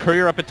 Oh, this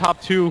courier up at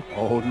top 2.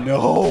 Oh,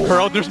 no.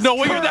 Kuro, there's no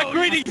way you're that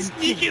greedy.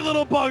 Sneaky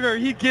little bugger.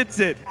 He gets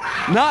it.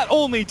 Not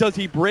only does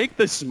he break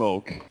the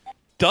smoke,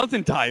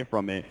 doesn't die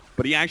from it,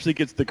 but he actually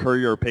gets the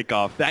courier pick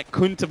off. That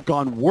couldn't have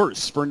gone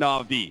worse for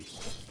NaVi.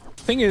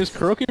 Thing is,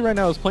 KuroKy right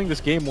now is playing this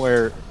game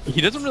where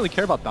he doesn't really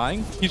care about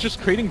dying. He's just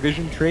creating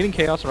vision, creating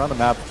chaos around the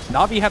map.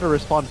 NaVi had to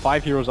respawn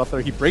 5 heroes up there.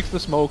 He breaks the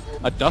smoke.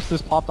 A dust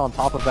is popped on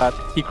top of that.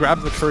 He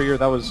grabs the courier.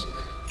 That was...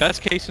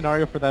 best case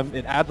scenario for them.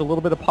 It adds a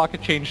little bit of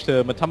pocket change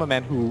to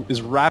MATUMBAMAN, who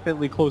is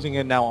rapidly closing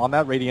in now on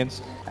that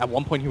Radiance. At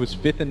one point he was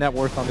 5th in net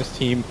worth on this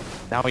team.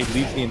 Now he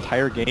leads the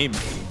entire game.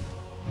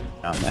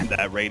 And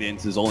that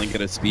Radiance is only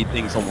going to speed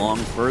things along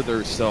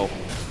further, so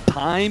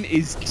time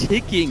is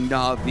ticking,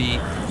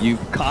 NaVi.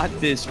 You've got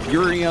this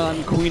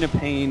Furion, Queen of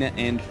Pain,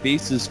 and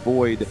Faceless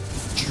Void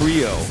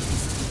trio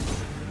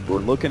who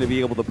are looking to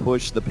be able to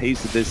push the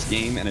pace of this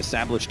game and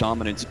establish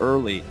dominance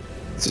early. It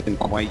hasn't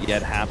quite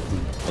yet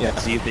happened.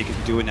 Let's see if they can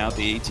do it now at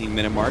the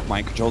 18-minute mark.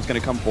 Mind Control's going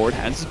to come forward,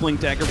 has his Blink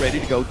Dagger ready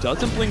to go,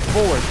 doesn't blink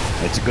forward.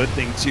 It's a good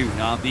thing too.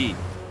 NaVi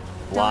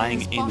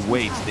lying in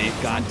wait.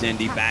 They've got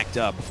Dendi backed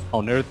up.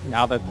 Oh,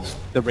 now that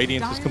the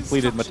Radiance is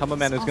completed,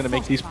 MATUMBAMAN is going to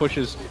make these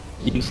pushes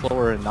even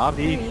slower, and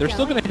NaVi, they're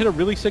still going to hit a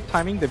really sick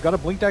timing. They've got a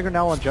Blink Dagger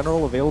now on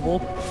General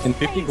available in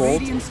 50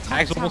 gold.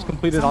 Tag's almost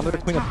completed onto the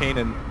Queen of Pain,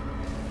 and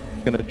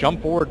going to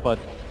jump forward, but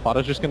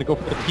FATA's just going to go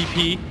for the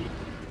TP.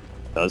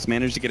 Does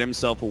manage to get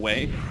himself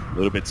away. A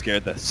little bit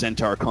scared that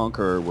Centaur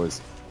Conqueror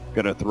was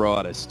going to throw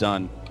out a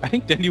stun. I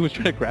think Dendi was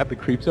trying to grab the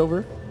creeps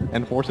over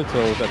and force it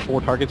so that 4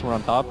 targets were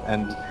on top,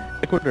 and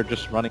Liquid are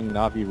just running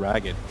NaVi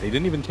ragged. They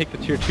didn't even take the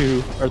tier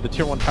 2 or the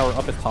tier 1 tower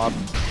up at top.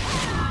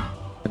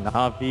 And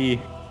NaVi,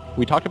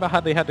 we talked about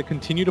how they had to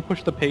continue to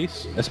push the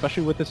pace,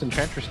 especially with this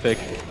Enchantress pick.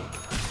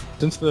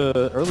 Since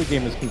the early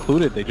game is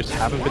concluded, they just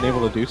haven't been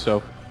able to do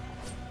so.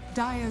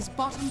 Dire's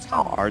bottom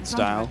tower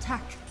Artstyle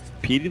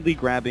repeatedly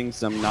grabbing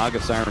some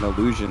Naga Siren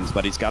illusions,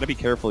 but he's got to be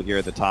careful here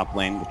at the top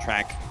lane. The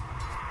track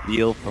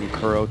deal from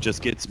Kuro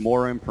just gets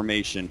more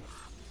information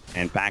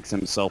and backs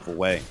himself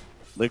away.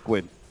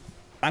 Liquid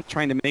not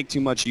trying to make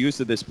too much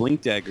use of this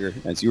Blink Dagger.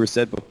 As you were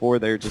said before,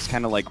 they're just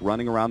kind of like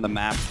running around the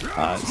map,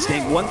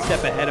 staying one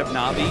step ahead of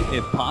NaVi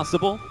if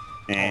possible,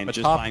 and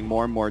just buying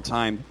more and more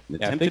time.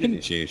 Attempted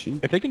initiation.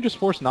 If they can just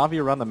force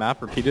NaVi around the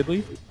map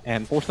repeatedly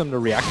and force them to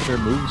react to their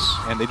moves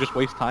and they just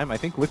waste time, I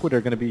think Liquid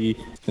are going to be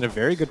in a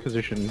very good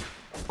position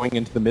going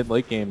into the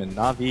mid-late game, and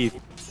NaVi,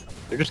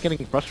 they're just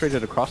getting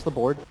frustrated across the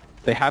board.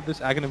 They have this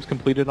Aghanims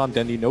completed on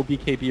Dendi, no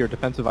BKB or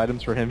defensive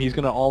items for him. He's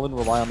going to all-in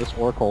rely on this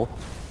Oracle.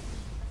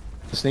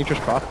 This Nature's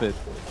Prophet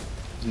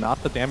is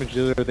not the damage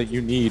dealer that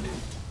you need.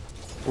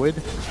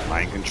 Liquid.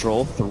 Mind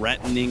Control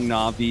threatening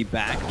NaVi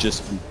back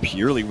just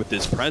purely with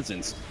his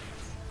presence.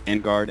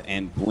 Vanguard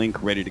and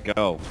Blink ready to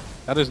go.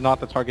 That is not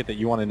the target that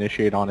you want to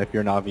initiate on if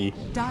you're NaVi.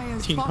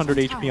 1500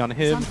 HP on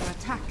him.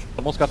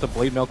 Almost got the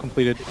Blade Mail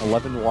completed.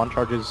 11 wand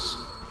charges.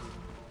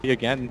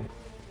 Again,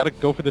 gotta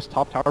go for this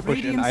top tower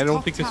push, and I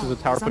don't think this is a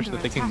tower push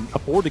that they can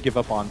afford to give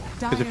up on.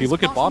 Because if you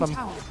look at bottom,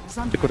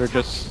 Liquid are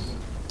just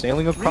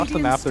sailing across the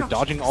map. They're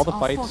dodging all the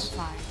fights.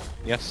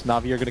 Yes,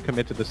 NaVi are going to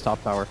commit to this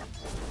top tower.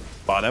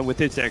 FATA with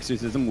its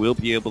Exorcism will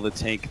be able to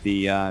take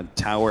the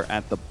tower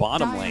at the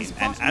bottom lane,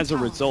 and as a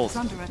result,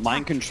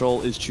 Mind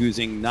Control is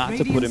choosing not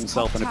to put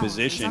himself in a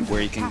position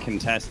where he can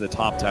contest the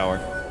top tower.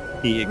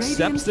 He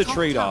accepts the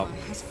trade-off,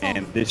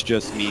 and this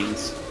just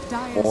means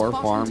more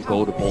farm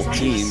go to both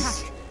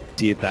teams.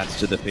 See if that's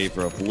to the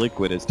favor of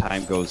Liquid as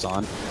time goes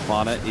on.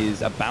 FATA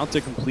is about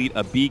to complete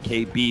a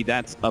BKB.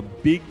 That's a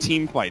big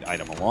team fight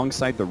item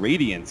alongside the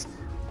Radiance.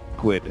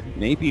 Liquid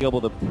may be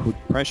able to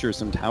pressure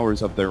some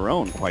towers of their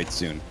own quite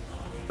soon.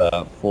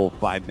 The full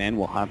 5-man,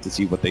 we'll have to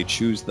see what they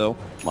choose though.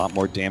 A lot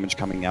more damage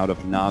coming out of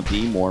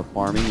NaVi, more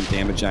farming and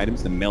damage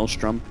items. The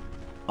Maelstrom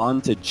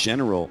onto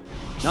General.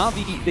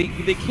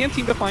 NaVi, they can't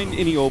seem to find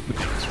any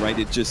openings, right?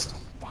 It just,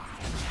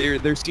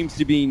 there seems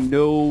to be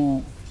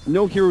no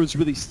heroes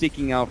really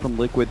sticking out from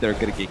Liquid. They're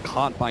going to get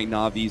caught by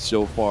NaVi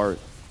so far.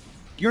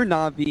 You're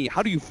NaVi,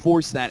 how do you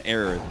force that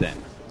error then?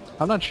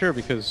 I'm not sure,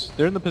 because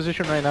they're in the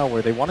position right now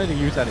where they wanted to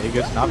use that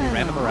Aegis. NaVi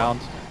ran them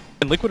around,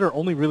 and Liquid are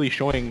only really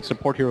showing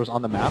support heroes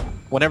on the map.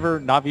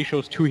 Whenever NaVi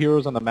shows 2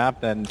 heroes on the map,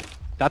 then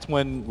that's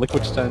when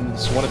Liquid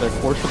sends one of their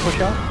cores to push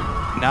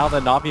out. Now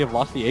that NaVi have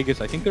lost the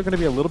Aegis, I think they're going to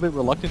be a little bit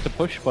reluctant to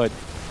push, but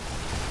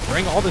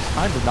during all this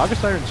time, the Naga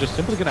Siren's just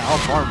simply going to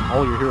out-farm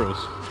all your heroes.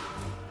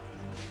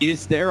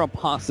 Is there a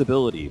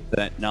possibility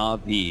that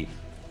NaVi,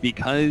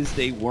 because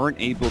they weren't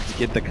able to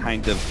get the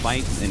kind of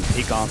fights and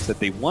takeoffs that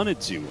they wanted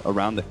to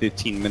around the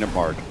 15-minute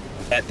mark,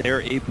 that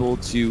they're able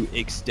to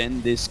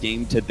extend this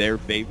game to their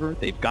favor?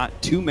 They've got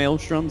 2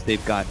 Maelstroms,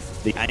 they've got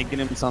the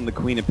Aghanims on the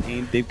Queen of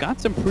Pain, they've got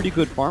some pretty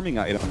good farming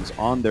items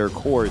on their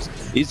cores.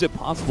 Is it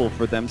possible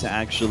for them to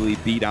actually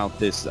beat out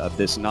this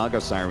Naga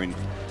Siren,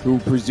 who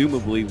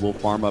presumably will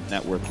farm up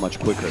net worth much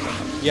quicker than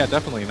them? Yeah,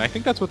 definitely, and I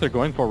think that's what they're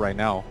going for right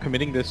now,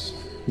 committing this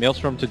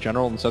Maelstrom to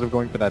General instead of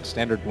going for that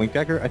standard Blink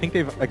Dagger. I think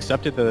they've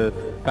accepted the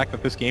fact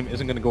that this game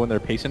isn't going to go in their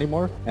pace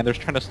anymore, and they're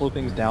trying to slow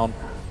things down,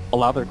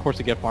 allow their course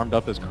to get farmed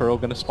up. As Kuro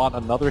going to spot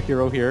another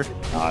hero here.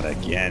 Not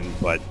again,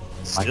 but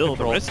still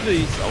the rest of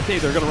these, okay,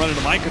 they're going to run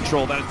into Mind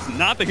Control. That's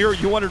not the hero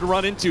you wanted to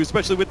run into,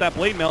 especially with that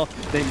Blade Mail.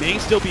 They may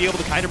still be able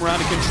to kite him around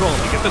and control.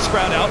 They get the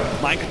Sprout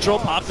out. Mind Control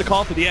pops the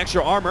call for the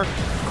extra armor.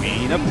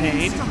 Queen of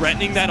Pain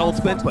threatening that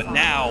ultimate, but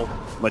now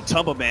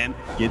MATUMBAMAN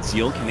gets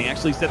healed. Can they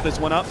actually set this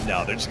one up?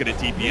 No, they're just going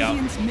to TP out.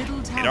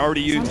 It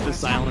already used the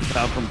silence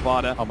out from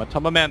FATA.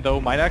 MATUMBAMAN, though,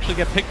 might actually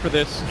get picked for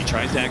this. He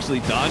tries to actually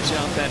dodge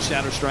out that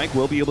Shadow Strike.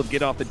 Will be able to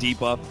get off the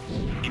debuff,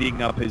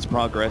 speeding up his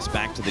progress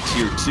back to the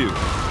tier 2.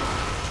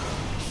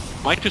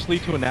 Might just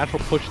lead to a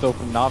natural push, though,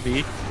 from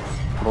NaVi.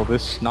 Well,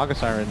 this Naga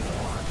Siren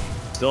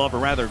still have a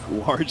rather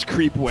large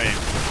creep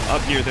wave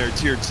up near their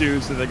tier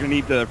 2, so they're going to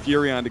need the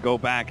Furion to go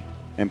back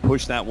and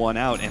push that one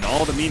out. And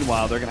all the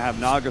meanwhile, they're going to have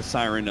Naga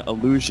Siren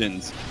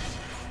illusions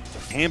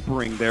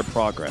hampering their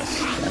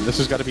progress. And this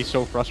has got to be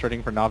so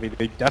frustrating for Navi.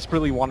 They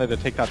desperately wanted to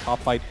take that top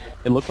fight.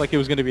 It looked like it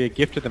was going to be a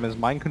gift to them as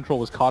Mind Control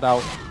was caught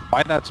out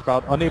by that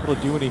Sprout, unable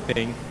to do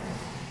anything.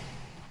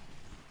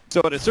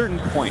 So at a certain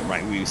point,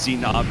 right, we see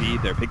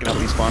Navi, they're picking up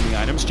these farming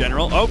items.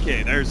 General,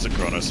 okay, there's the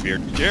Chronosphere.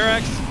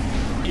 JerAx,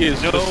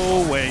 is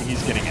no way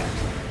he's getting it.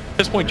 At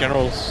this point,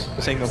 General's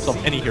saying to himself,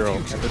 any hero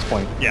at this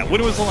point. Yeah,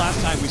 when was the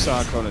last time we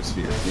saw a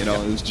Chronosphere? You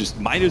know, it was just,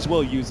 might as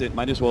well use it,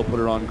 might as well put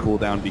it on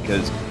cooldown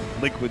because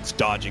Liquid's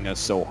dodging us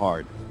so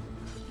hard.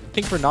 I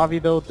think for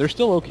Navi, though, they're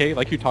still okay,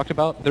 like you talked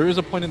about. There is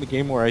a point in the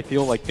game where I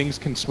feel like things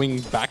can swing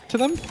back to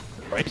them,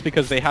 right? It's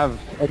because they have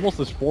almost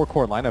this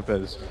 4-core lineup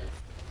as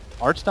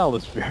Artstyle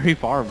is very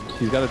farmed.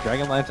 He's got a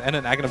Dragon Lance and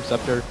an Aghanim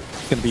Scepter.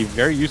 It's going to be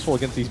very useful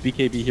against these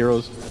BKB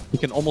heroes. He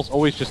can almost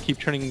always just keep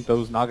turning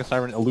those Naga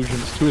Siren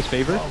illusions to his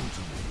favor.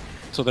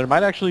 So there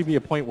might actually be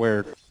a point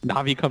where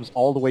Navi comes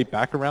all the way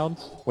back around,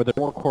 where the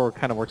 4-core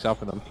kind of works out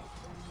for them.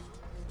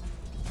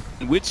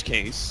 In which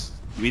case,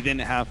 we then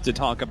have to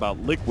talk about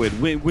Liquid.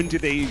 When do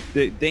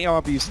they are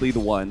obviously the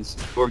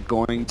ones who are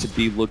going to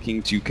be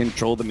looking to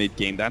control the mid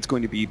game. That's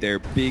going to be their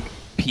big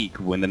peak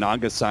when the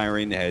Naga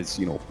Siren has,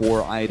 you know,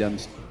 4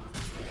 items.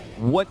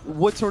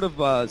 What sort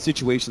of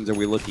situations are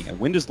we looking at?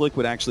 When does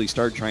Liquid actually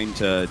start trying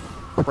to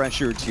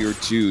pressure tier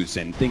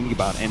 2s and thinking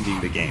about ending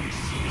the game?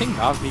 I think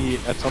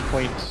Navi, at some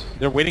point,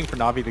 they're waiting for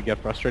Navi to get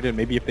frustrated,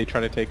 maybe if they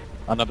try to take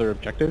another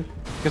objective.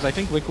 Because I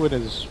think Liquid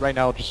is right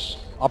now just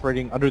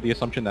operating under the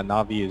assumption that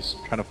Navi is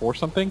trying to force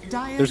something.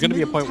 There's going to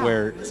be a point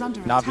where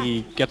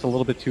Navi gets a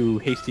little bit too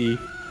hasty.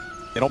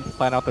 They don't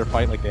plan out their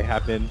fight like they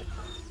have been.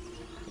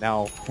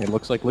 Now, it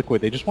looks like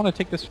Liquid, they just want to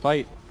take this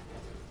fight.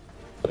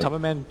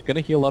 MATUMBAMAN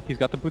gonna heal up. He's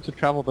got the boots of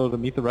travel though to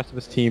meet the rest of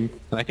his team.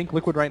 And I think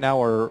Liquid right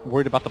now are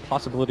worried about the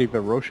possibility of a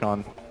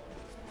Roshan.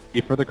 He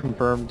further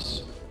confirmed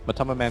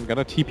MATUMBAMAN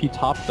gonna TP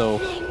top though.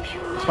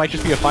 This might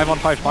just be a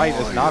 5-on-5 fight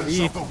as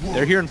Navi,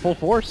 they're here in full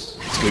force.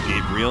 This could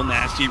get real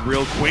nasty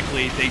real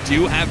quickly. They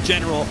do have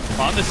General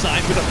on the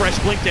side with a fresh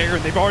Blink Dagger,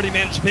 and they've already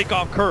managed to pick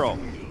off Kuro.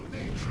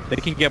 They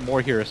can get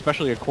more here,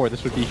 especially a core.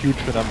 This would be huge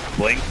for them.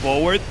 Blink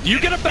forward. You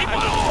get a bash.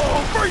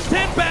 Oh, first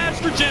hit bash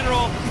for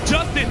General.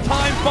 Just in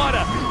time,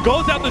 FATA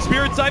goes out the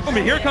Spirit Siphon,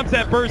 but here comes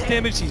that burst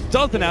damage. He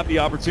doesn't have the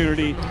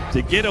opportunity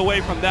to get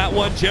away from that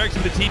one. JerAx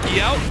with the TP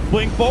out.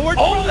 Blink forward.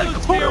 Oh, the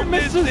core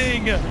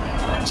missing.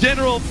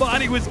 General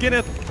thought he was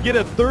gonna get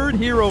a 3rd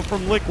hero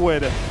from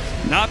Liquid.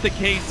 Not the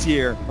case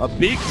here. A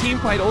big team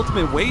fight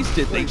ultimate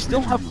wasted. They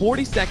still have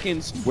 40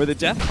 seconds where the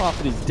Death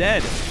Prophet is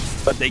dead.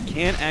 But they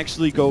can't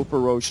actually go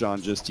for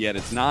Roshan just yet.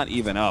 It's not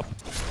even up.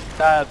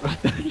 I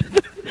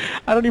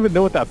don't even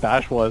know what that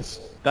bash was.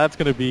 That's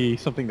going to be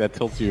something that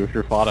tilts you if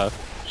you're FATA.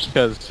 Just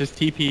because his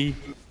TP,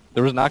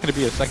 there was not going to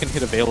be a second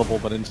hit available,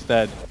 but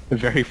instead, the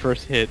very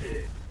first hit.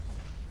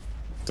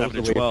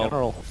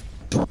 7-12.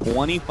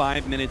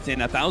 25 minutes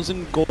in,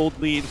 1,000 gold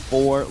lead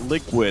for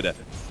Liquid.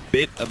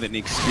 Bit of an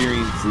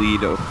experience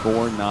lead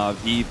for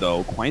Navi,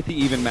 though. Quite the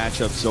even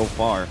matchup so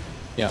far.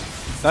 Yeah,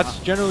 that's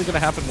generally going to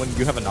happen when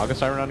you have a Naga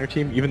Siren on your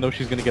team, even though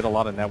she's going to get a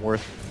lot of net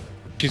worth.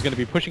 She's going to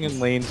be pushing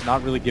in lanes,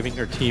 not really giving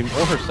her team,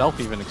 or herself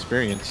even,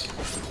 experience.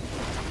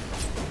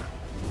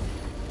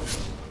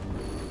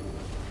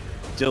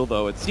 Still,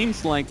 though, it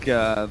seems like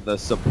the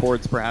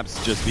supports,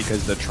 perhaps just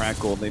because the track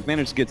gold, they've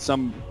managed to get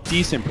some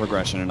decent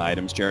progression in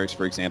items. JerAx,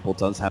 for example,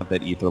 does have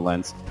that Ether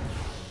Lens.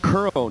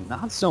 Kuro,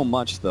 not so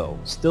much, though.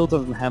 Still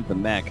doesn't have the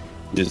mech,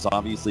 which is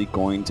obviously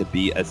going to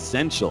be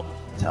essential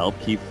to help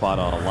keep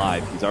FATA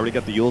alive. He's already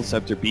got the Eul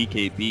Scepter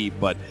BKB,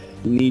 but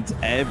he needs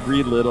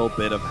every little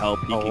bit of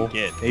help he can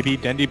get. Maybe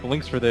Dendi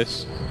blinks for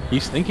this.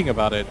 He's thinking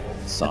about it.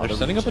 They're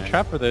setting up a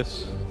trap for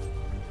this.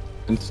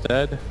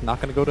 Instead, not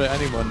going to go to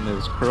anyone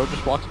as Kuro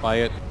just walks by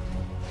it.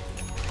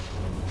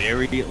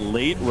 Very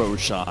late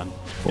Roshan.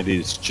 It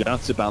is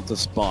just about to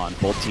spawn.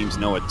 Both teams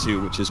know it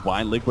too, which is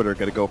why Liquid are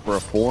going to go for a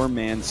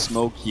 4-man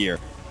smoke here.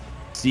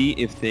 See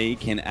if they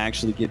can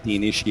actually get the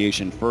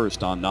initiation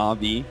first on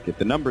Navi, get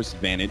the numbers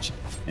advantage,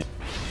 and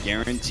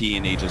guarantee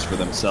an Aegis for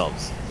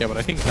themselves. Yeah, but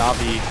I think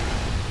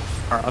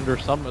Navi are under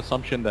some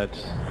assumption that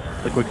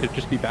Liquid could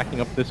just be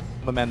backing up this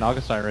MATUMBAMAN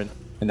Naga Siren,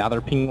 and now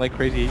they're pinging like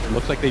crazy. It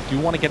looks like they do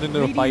want to get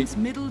into a fight.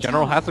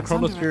 General has the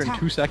Chronosphere in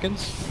 2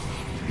 seconds.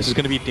 This is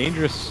going to be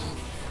dangerous.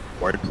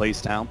 Ward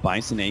placed out by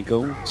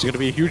SoNNeikO. It's going to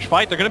be a huge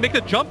fight. They're going to make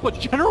the jump, but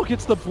General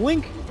gets the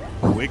blink.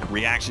 Quick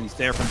reactions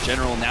there from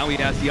General. Now he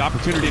has the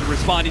opportunity to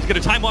respond. He's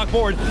going to time walk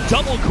forward.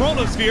 Double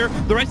Chronosphere.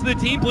 The rest of the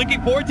team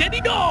blinking forward.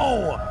 Dendi,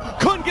 no!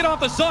 Couldn't get off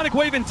the Sonic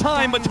Wave in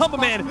time.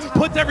 MATUMBAMAN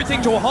puts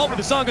everything to a halt with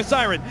the Song of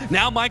Siren.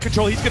 Now Mind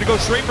Control. He's going to go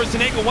straight for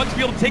SoNNeikO. Wants to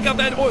be able to take out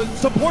that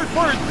support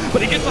first,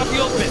 but he gets off the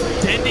ultimate.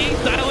 Dendi,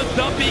 silence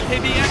dump,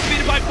 BKB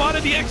activated by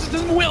FATA. The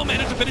Exorcism will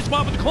manage to finish him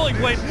off with the Culling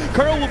Blade.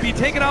 Kuro will be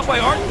taken out by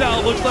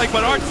Artstyle, looks like,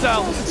 but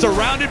Artstyle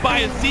surrounded by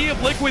a sea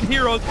of Liquid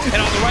heroes.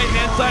 And on the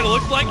right-hand side, it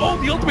looks like, oh,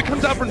 the ultimate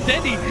comes out from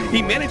Dendi.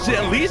 He managed to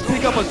at least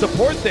pick up a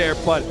support there,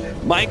 but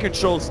Mind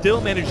Control still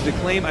managed to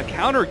claim a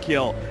counter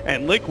kill,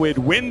 and Liquid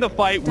win the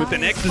fight with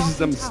an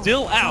Exorcism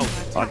still out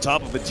on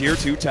top of a tier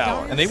 2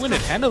 tower. And they win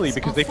it handily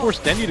because they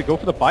forced Dendi to go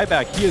for the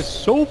buyback. He is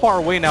so far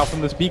away now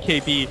from this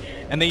BKB,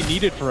 and they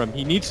need it for him.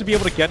 He needs to be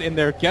able to get in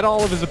there, get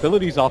all of his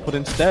abilities off, but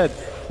instead,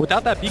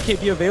 without that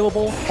BKB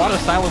available, FATA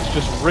Silence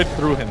just ripped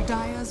through him.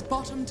 Dire's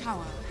bottom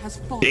tower has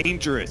fallen.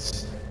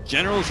 Dangerous.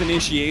 General's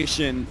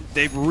initiation,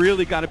 they've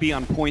really got to be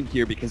on point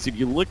here, because if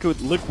you look at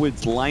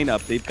Liquid's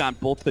lineup, they've got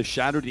both the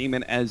Shadow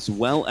Demon as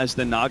well as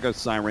the Naga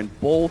Siren.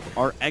 Both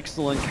are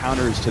excellent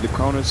counters to the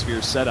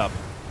Chronosphere setup,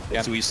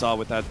 as we saw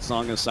with that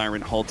Song of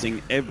Siren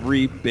halting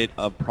every bit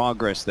of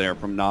progress there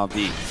from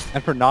NaVi.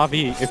 And for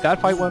NaVi, if that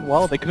fight went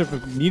well, they could have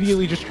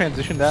immediately just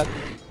transitioned that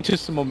into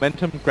some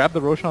momentum, grab the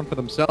Roshan for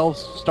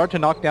themselves, start to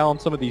knock down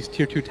some of these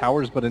tier 2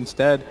 towers, but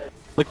instead,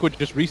 Liquid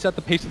just reset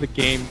the pace of the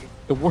game.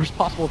 The worst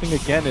possible thing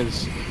again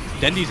is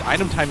Dendi's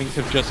item timings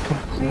have just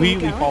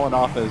completely fallen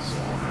off as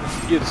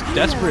he is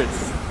desperate,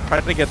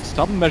 trying to get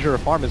some measure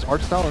of farm as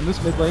Artstyle in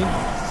this mid lane.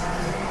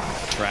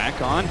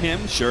 Track on him.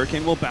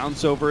 Shuriken will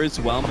bounce over as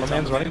well. My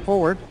man's running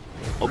forward.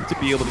 Hope to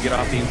be able to get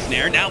off the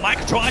ensnare. Now Mind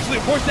Control actually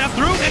forced that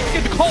through and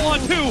get the call on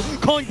 2.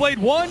 Calling Blade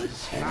 1.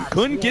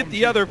 Couldn't get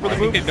the other for the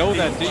move. They know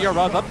that Ditya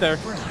up there.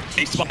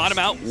 They spot him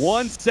out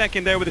 1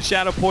 second there with a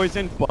Shadow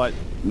Poison, but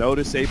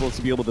Notice able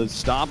to be able to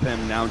stop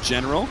him now,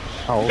 General.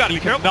 Oh, gotta be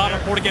careful. Not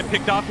afford to get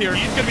picked off here.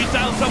 He's gonna be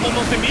silenced up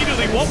almost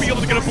immediately. Won't be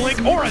able to get a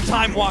blink or a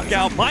time walk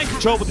out. Mind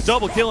Control with a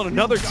double kill and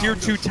another tier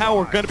 2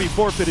 tower gonna be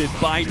forfeited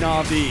by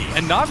NaVi.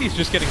 And NaVi's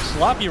just getting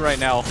sloppy right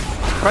now.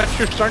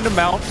 Pressure's starting to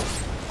mount.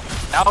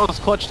 Now it's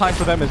clutch time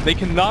for them as they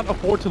cannot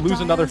afford to lose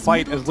another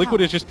fight as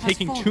Liquid is just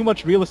taking too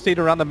much real estate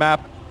around the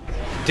map.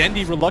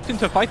 Dendi reluctant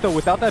to fight though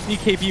without that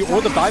BKB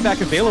or the buyback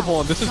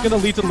available, and this is going to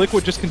lead to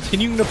Liquid just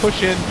continuing to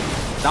push in.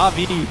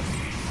 NaVi,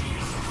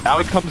 now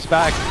he comes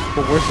back,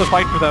 but where's the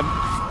fight for them?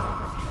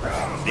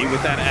 See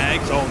with that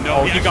Ags, oh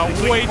no, he got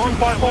way too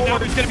far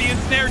forward. He's going to be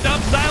ensnared up,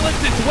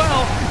 silenced as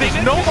well.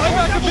 There's no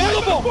buyback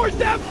available. Force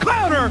that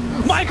counter.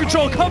 Mind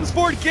Control comes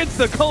forward, gets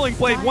the Culling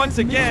Blade once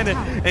again,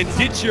 and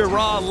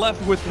Ditya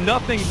left with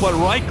nothing but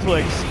right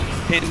clicks.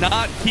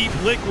 Cannot keep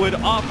Liquid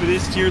off of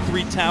this tier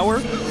 3 tower.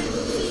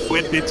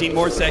 With 15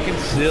 more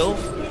seconds, still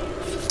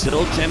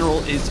General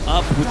is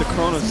up with the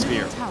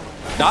Chronosphere.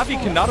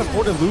 NaVi cannot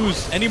afford to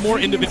lose any more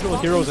individual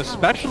heroes,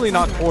 especially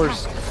not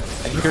Force.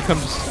 And here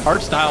comes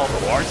Artstyle.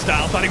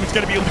 Artstyle thought he was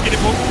going to be able to get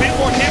a bit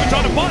more damage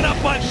on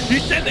FATA, but he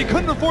said they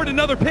couldn't afford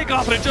another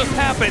pickoff, and it just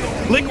happened.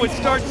 Liquid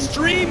starts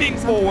streaming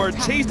forward,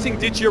 chasing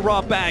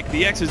Ditya back.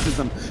 The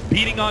Exorcism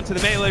beating onto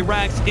the melee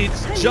racks.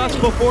 It's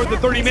just before the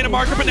 30-minute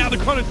marker, but now the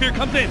Chronosphere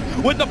comes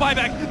in with the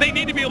buyback. They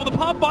need to be able to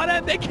pop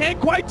FATA. They can't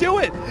quite do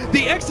it.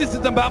 The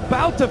Exorcism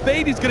about to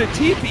fade. He's going to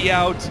TP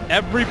out.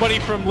 Everybody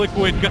from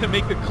Liquid going to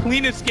make the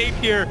clean escape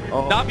here.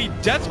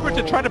 NaVi desperate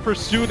to try to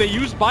pursue. They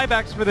use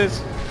buybacks for this.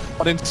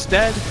 But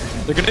instead,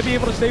 they're going to be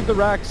able to save the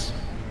racks,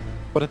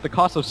 but at the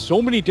cost of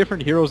so many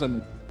different heroes.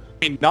 And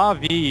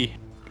NaVi,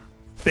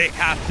 they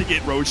have to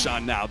get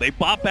Roshan now. They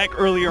bought back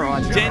earlier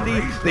on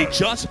Dendi. They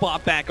just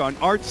bought back on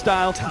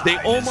Artstyle. They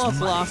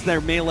almost lost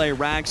their melee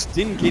racks.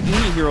 Didn't get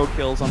any hero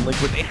kills on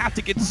Liquid. They have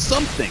to get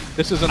something.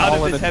 This is an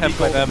all-in attempt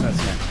by them.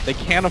 They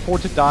can't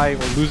afford to die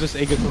or lose this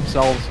Aegis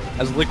themselves,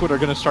 as Liquid are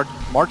going to start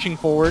marching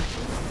forward.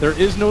 There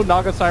is no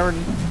Naga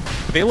Siren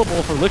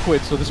available for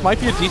Liquid, so this might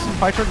be a decent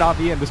fight for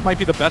NaVi, and this might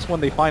be the best one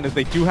they find, as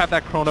they do have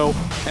that chrono,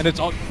 and it's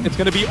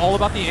going to be all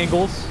about the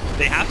angles.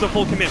 They have to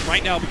full commit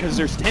right now because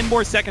there's 10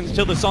 more seconds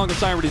till the Song of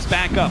Siren is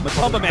back up.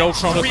 MATUMBAMAN no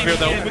Chronosphere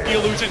though with the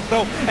illusions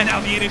though, and now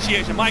the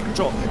initiation. Mind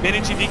Control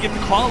managing to get the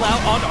call out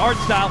on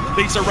Artstyle.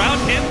 They surround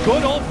him.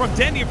 Good ult from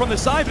Dendi from the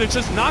side, but it's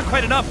just not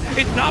quite enough.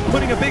 It's not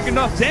putting a big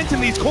enough dent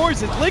in these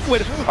cores as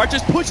Liquid are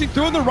just pushing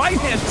through on the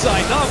right-hand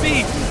side.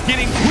 NaVi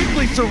getting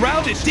quickly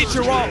surrounded.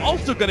 Ditya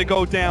also going to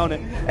go down,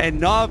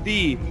 and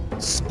NaVi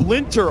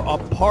splinter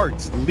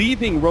apart,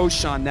 leaving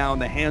Roshan now in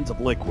the hands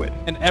of Liquid.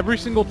 And every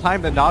single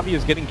time that NaVi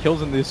is getting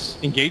kills in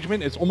this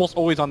engagement, it's almost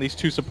always on these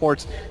two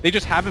supports. They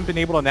just haven't been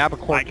able to nab a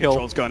core Mind kill.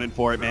 Control's gunning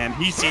for it, man.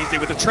 He sees it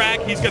with the track.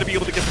 He's going to be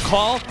able to get the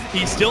call.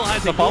 He still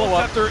has a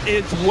follow-up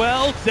as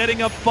well,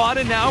 setting up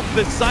FATA now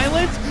for the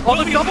silence.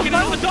 Oh, the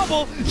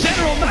double!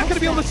 General not going to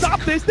be able to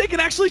stop this. They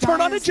can actually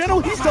turn on a General.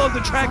 He still has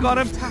the track on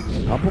him.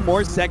 A couple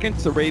more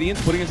seconds. The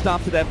Radiance putting a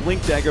stop to that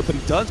Blink Dagger, but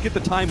he does get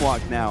the time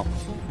walk now.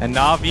 And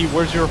NaVi,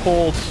 where's your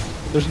hold?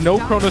 There's no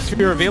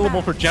Chronosphere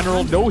available for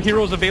General, no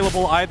heroes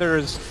available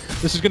either.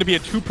 This is going to be a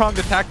two-pronged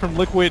attack from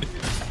Liquid.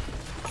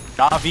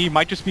 NaVi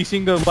might just be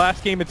seeing the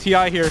last game of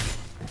TI here.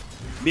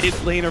 Mid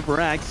lane of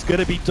JerAx going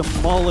to be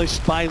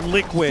demolished by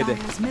Liquid,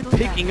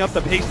 picking up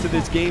the pace of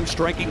this game,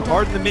 striking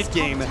hard in the mid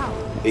game.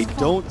 They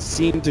don't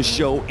seem to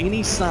show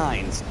any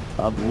signs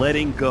of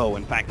letting go.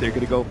 In fact, they're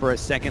going to go for a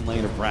second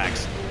lane of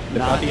JerAx. They've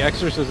got the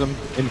Exorcism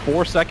in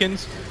 4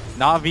 seconds.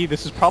 NaVi,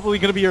 this is probably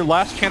going to be your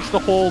last chance to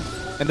hold,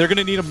 and they're going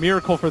to need a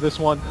miracle for this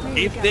one.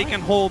 If they can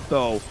hold,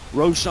 though,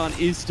 Roshan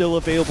is still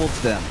available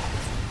to them.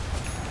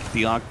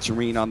 the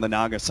Octarine on the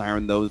Naga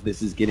Siren, though.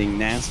 This is getting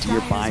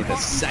nastier by the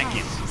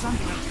second.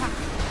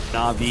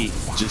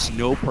 NaVi, just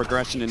no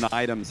progression in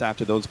items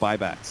after those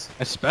buybacks.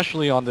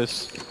 Especially on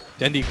this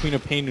Dendi Queen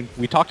of Pain.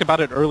 We talked about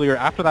it earlier.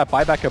 After that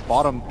buyback at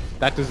bottom,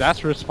 that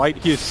disastrous fight,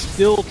 he is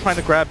still trying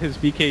to grab his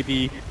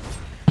BKB.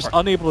 Just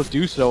unable to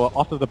do so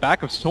off of the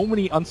back of so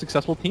many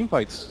unsuccessful team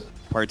fights.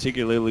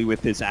 Particularly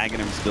with this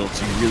Aghanims build,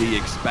 so you really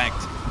expect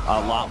a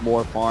lot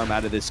more farm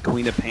out of this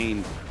Queen of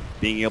Pain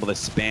being able to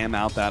spam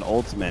out that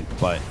ultimate,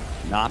 but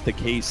not the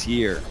case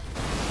here.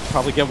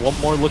 Probably get one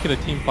more look at a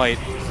team fight.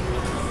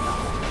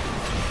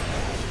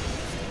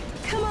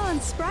 Come on,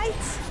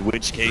 sprites. In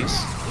which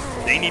case,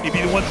 they need to be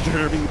the ones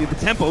determining the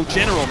tempo.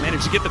 General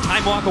managed to get the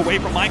time walk away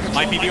from Mike.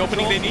 Might be the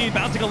opening they need.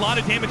 Bouncing a lot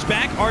of damage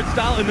back.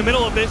 Artstyle in the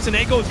middle of this.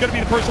 SoNNeikO is going to be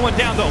the first one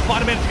down, though.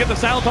 FATA managed to get the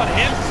silence on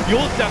him.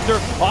 Yule Scepter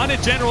on a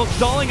General,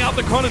 stalling out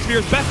the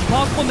Chronosphere as best as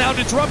possible. Now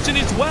Disruption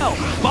as well.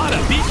 FATA,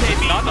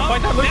 BKB, not the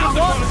fight that now the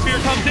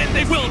Chronosphere comes in.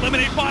 They will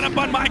eliminate FATA,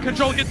 but Mind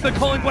Control gets the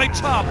Culling Blade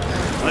chop.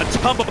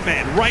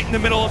 MATUMBAMAN right in the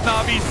middle of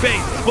NaVi's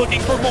base,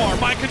 looking for more.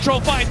 Mind Control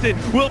finds it.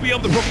 Will be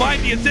able to provide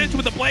the assist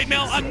with the Blade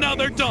Mail.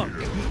 Another dunk.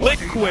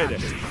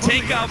 Liquid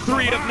take out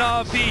 3 of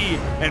NaVi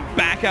and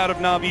back out of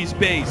NaVi's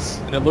base.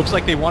 And it looks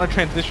like they want to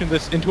transition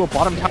this into a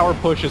bottom tower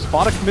push as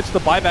FATA commits the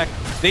buyback.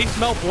 They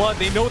smell blood.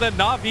 They know that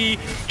NaVi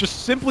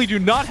just simply do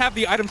not have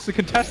the items to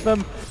contest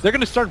them. They're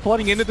going to start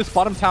flooding into this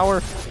bottom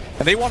tower,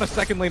 and they want a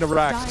second lane of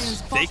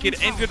Rax. They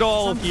could end it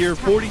all here.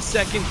 40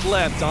 seconds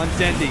left on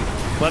Dendi.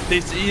 But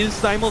this is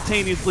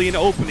simultaneously an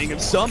opening.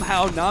 If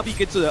somehow NaVi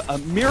gets a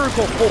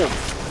miracle hold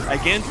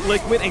against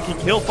Liquid and can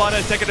kill FATA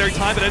a secondary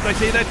time, but as I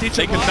say that,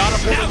 Ditya cannot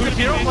afford to lose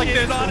heroes like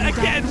this.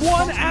 Again,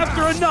 one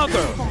after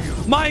another.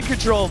 Mind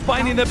Control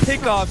finding the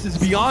pickoffs is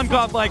beyond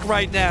godlike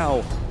right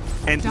now.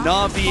 And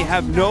NaVi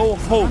have no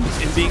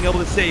hopes in being able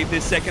to save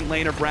this second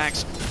lane of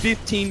Rax.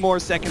 15 more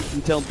seconds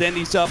until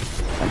Dendi's up.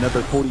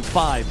 Another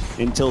 45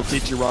 until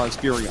JerAx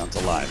Furion's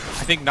alive.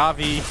 I think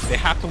NaVi, they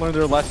have to learn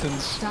their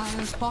lessons.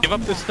 Give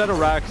up this set of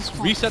Rax,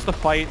 reset the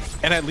fight,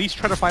 and at least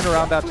try to find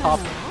around that top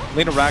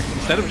lane of Rax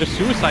instead of just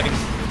suiciding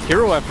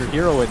hero after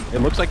hero, and it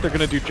looks like they're going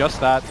to do just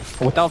that.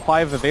 But without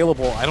 5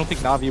 available, I don't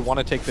think NaVi want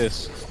to take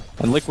this.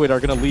 And Liquid are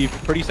going to leave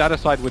pretty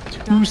satisfied with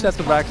 2 sets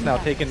of Rax now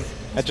taken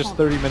at just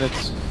 30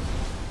 minutes.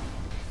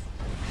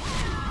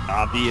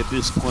 NaVi at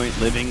this point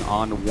living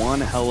on one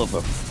hell of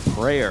a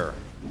prayer.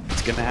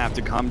 It's going to have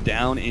to come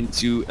down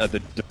into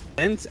the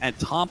defense at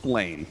top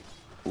lane.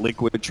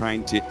 Liquid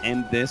trying to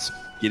end this,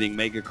 getting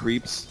mega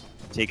creeps,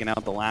 taking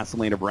out the last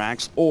lane of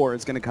Rax, or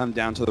it's going to come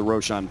down to the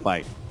Roshan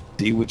fight.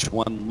 See which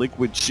one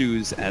Liquid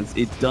choose, as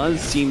it does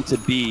seem to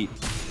be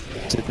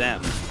to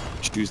them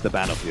choose the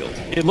battlefield.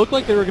 It looked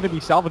like there were going to be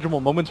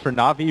salvageable moments for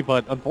NaVi,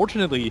 but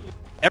unfortunately,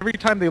 every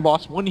time they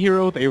lost one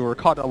hero, they were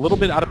caught a little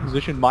bit out of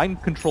position.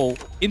 Mind Control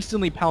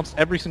instantly pounced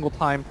every single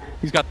time.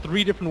 He's got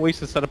 3 different ways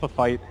to set up a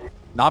fight.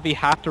 NaVi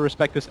have to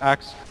respect this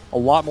axe a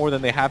lot more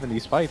than they have in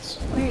these fights.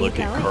 Look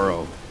at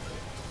Kuro.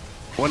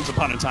 Once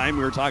upon a time,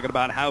 we were talking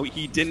about how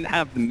he didn't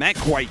have the mech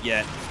quite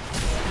yet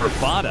for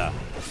FATA,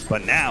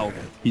 but now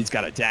he's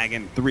got a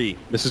Dagon 3.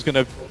 This is going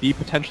to be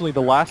potentially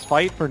the last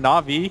fight for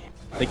NaVi.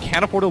 They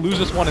can't afford to lose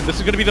this one, and this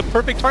is going to be the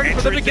perfect target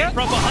for them to get.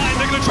 From behind,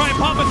 they're going to try and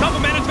pop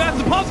MATUMBAMAN as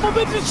fast as possible.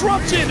 The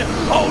disruption!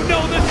 Oh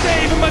no, the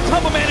save! And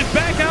MATUMBAMAN is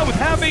back out with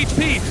half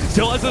HP.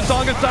 Still has the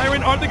Song of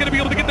Siren. Are they going to be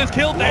able to get this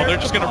kill? They're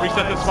just going to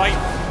reset this fight.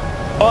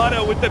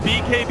 FATA with the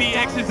BKB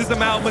exits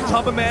them out.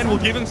 MATUMBAMAN will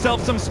give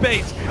himself some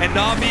space, and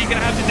NaVi gonna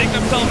have to dig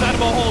themselves out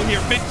of a hole here.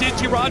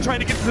 JerAx trying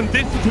to get some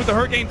distance with the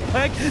Hurricane's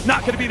peg.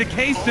 Not gonna be the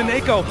case.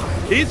 SoNNeikO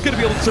is gonna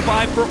be able to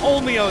survive for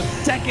only a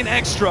second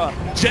extra.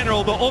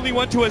 General, the only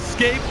one to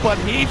escape, but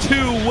he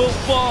too will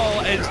fall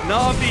as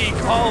NaVi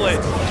call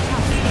it.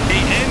 The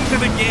end of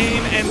the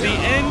game and the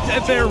end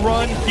of their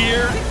run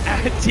here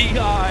at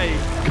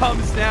TI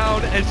comes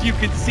down, as you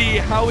can see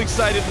how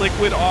excited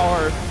Liquid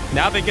are.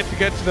 Now they get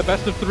to the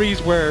best of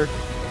 3s where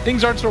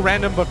things aren't so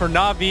random, but for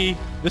NaVi,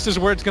 this is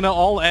where it's going to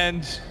all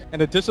end,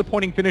 and a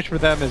disappointing finish for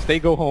them as they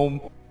go home.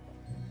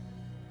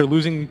 They're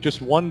losing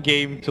just 1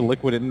 game to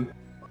Liquid. And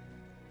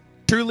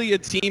truly a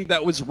team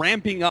that was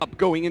ramping up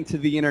going into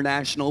the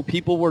international.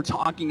 People were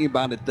talking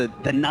about it, the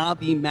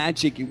NaVi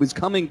magic, it was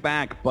coming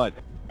back, but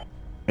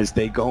as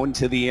they go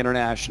into the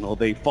international,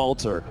 they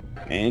falter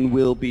and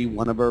will be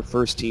one of our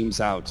first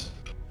teams out.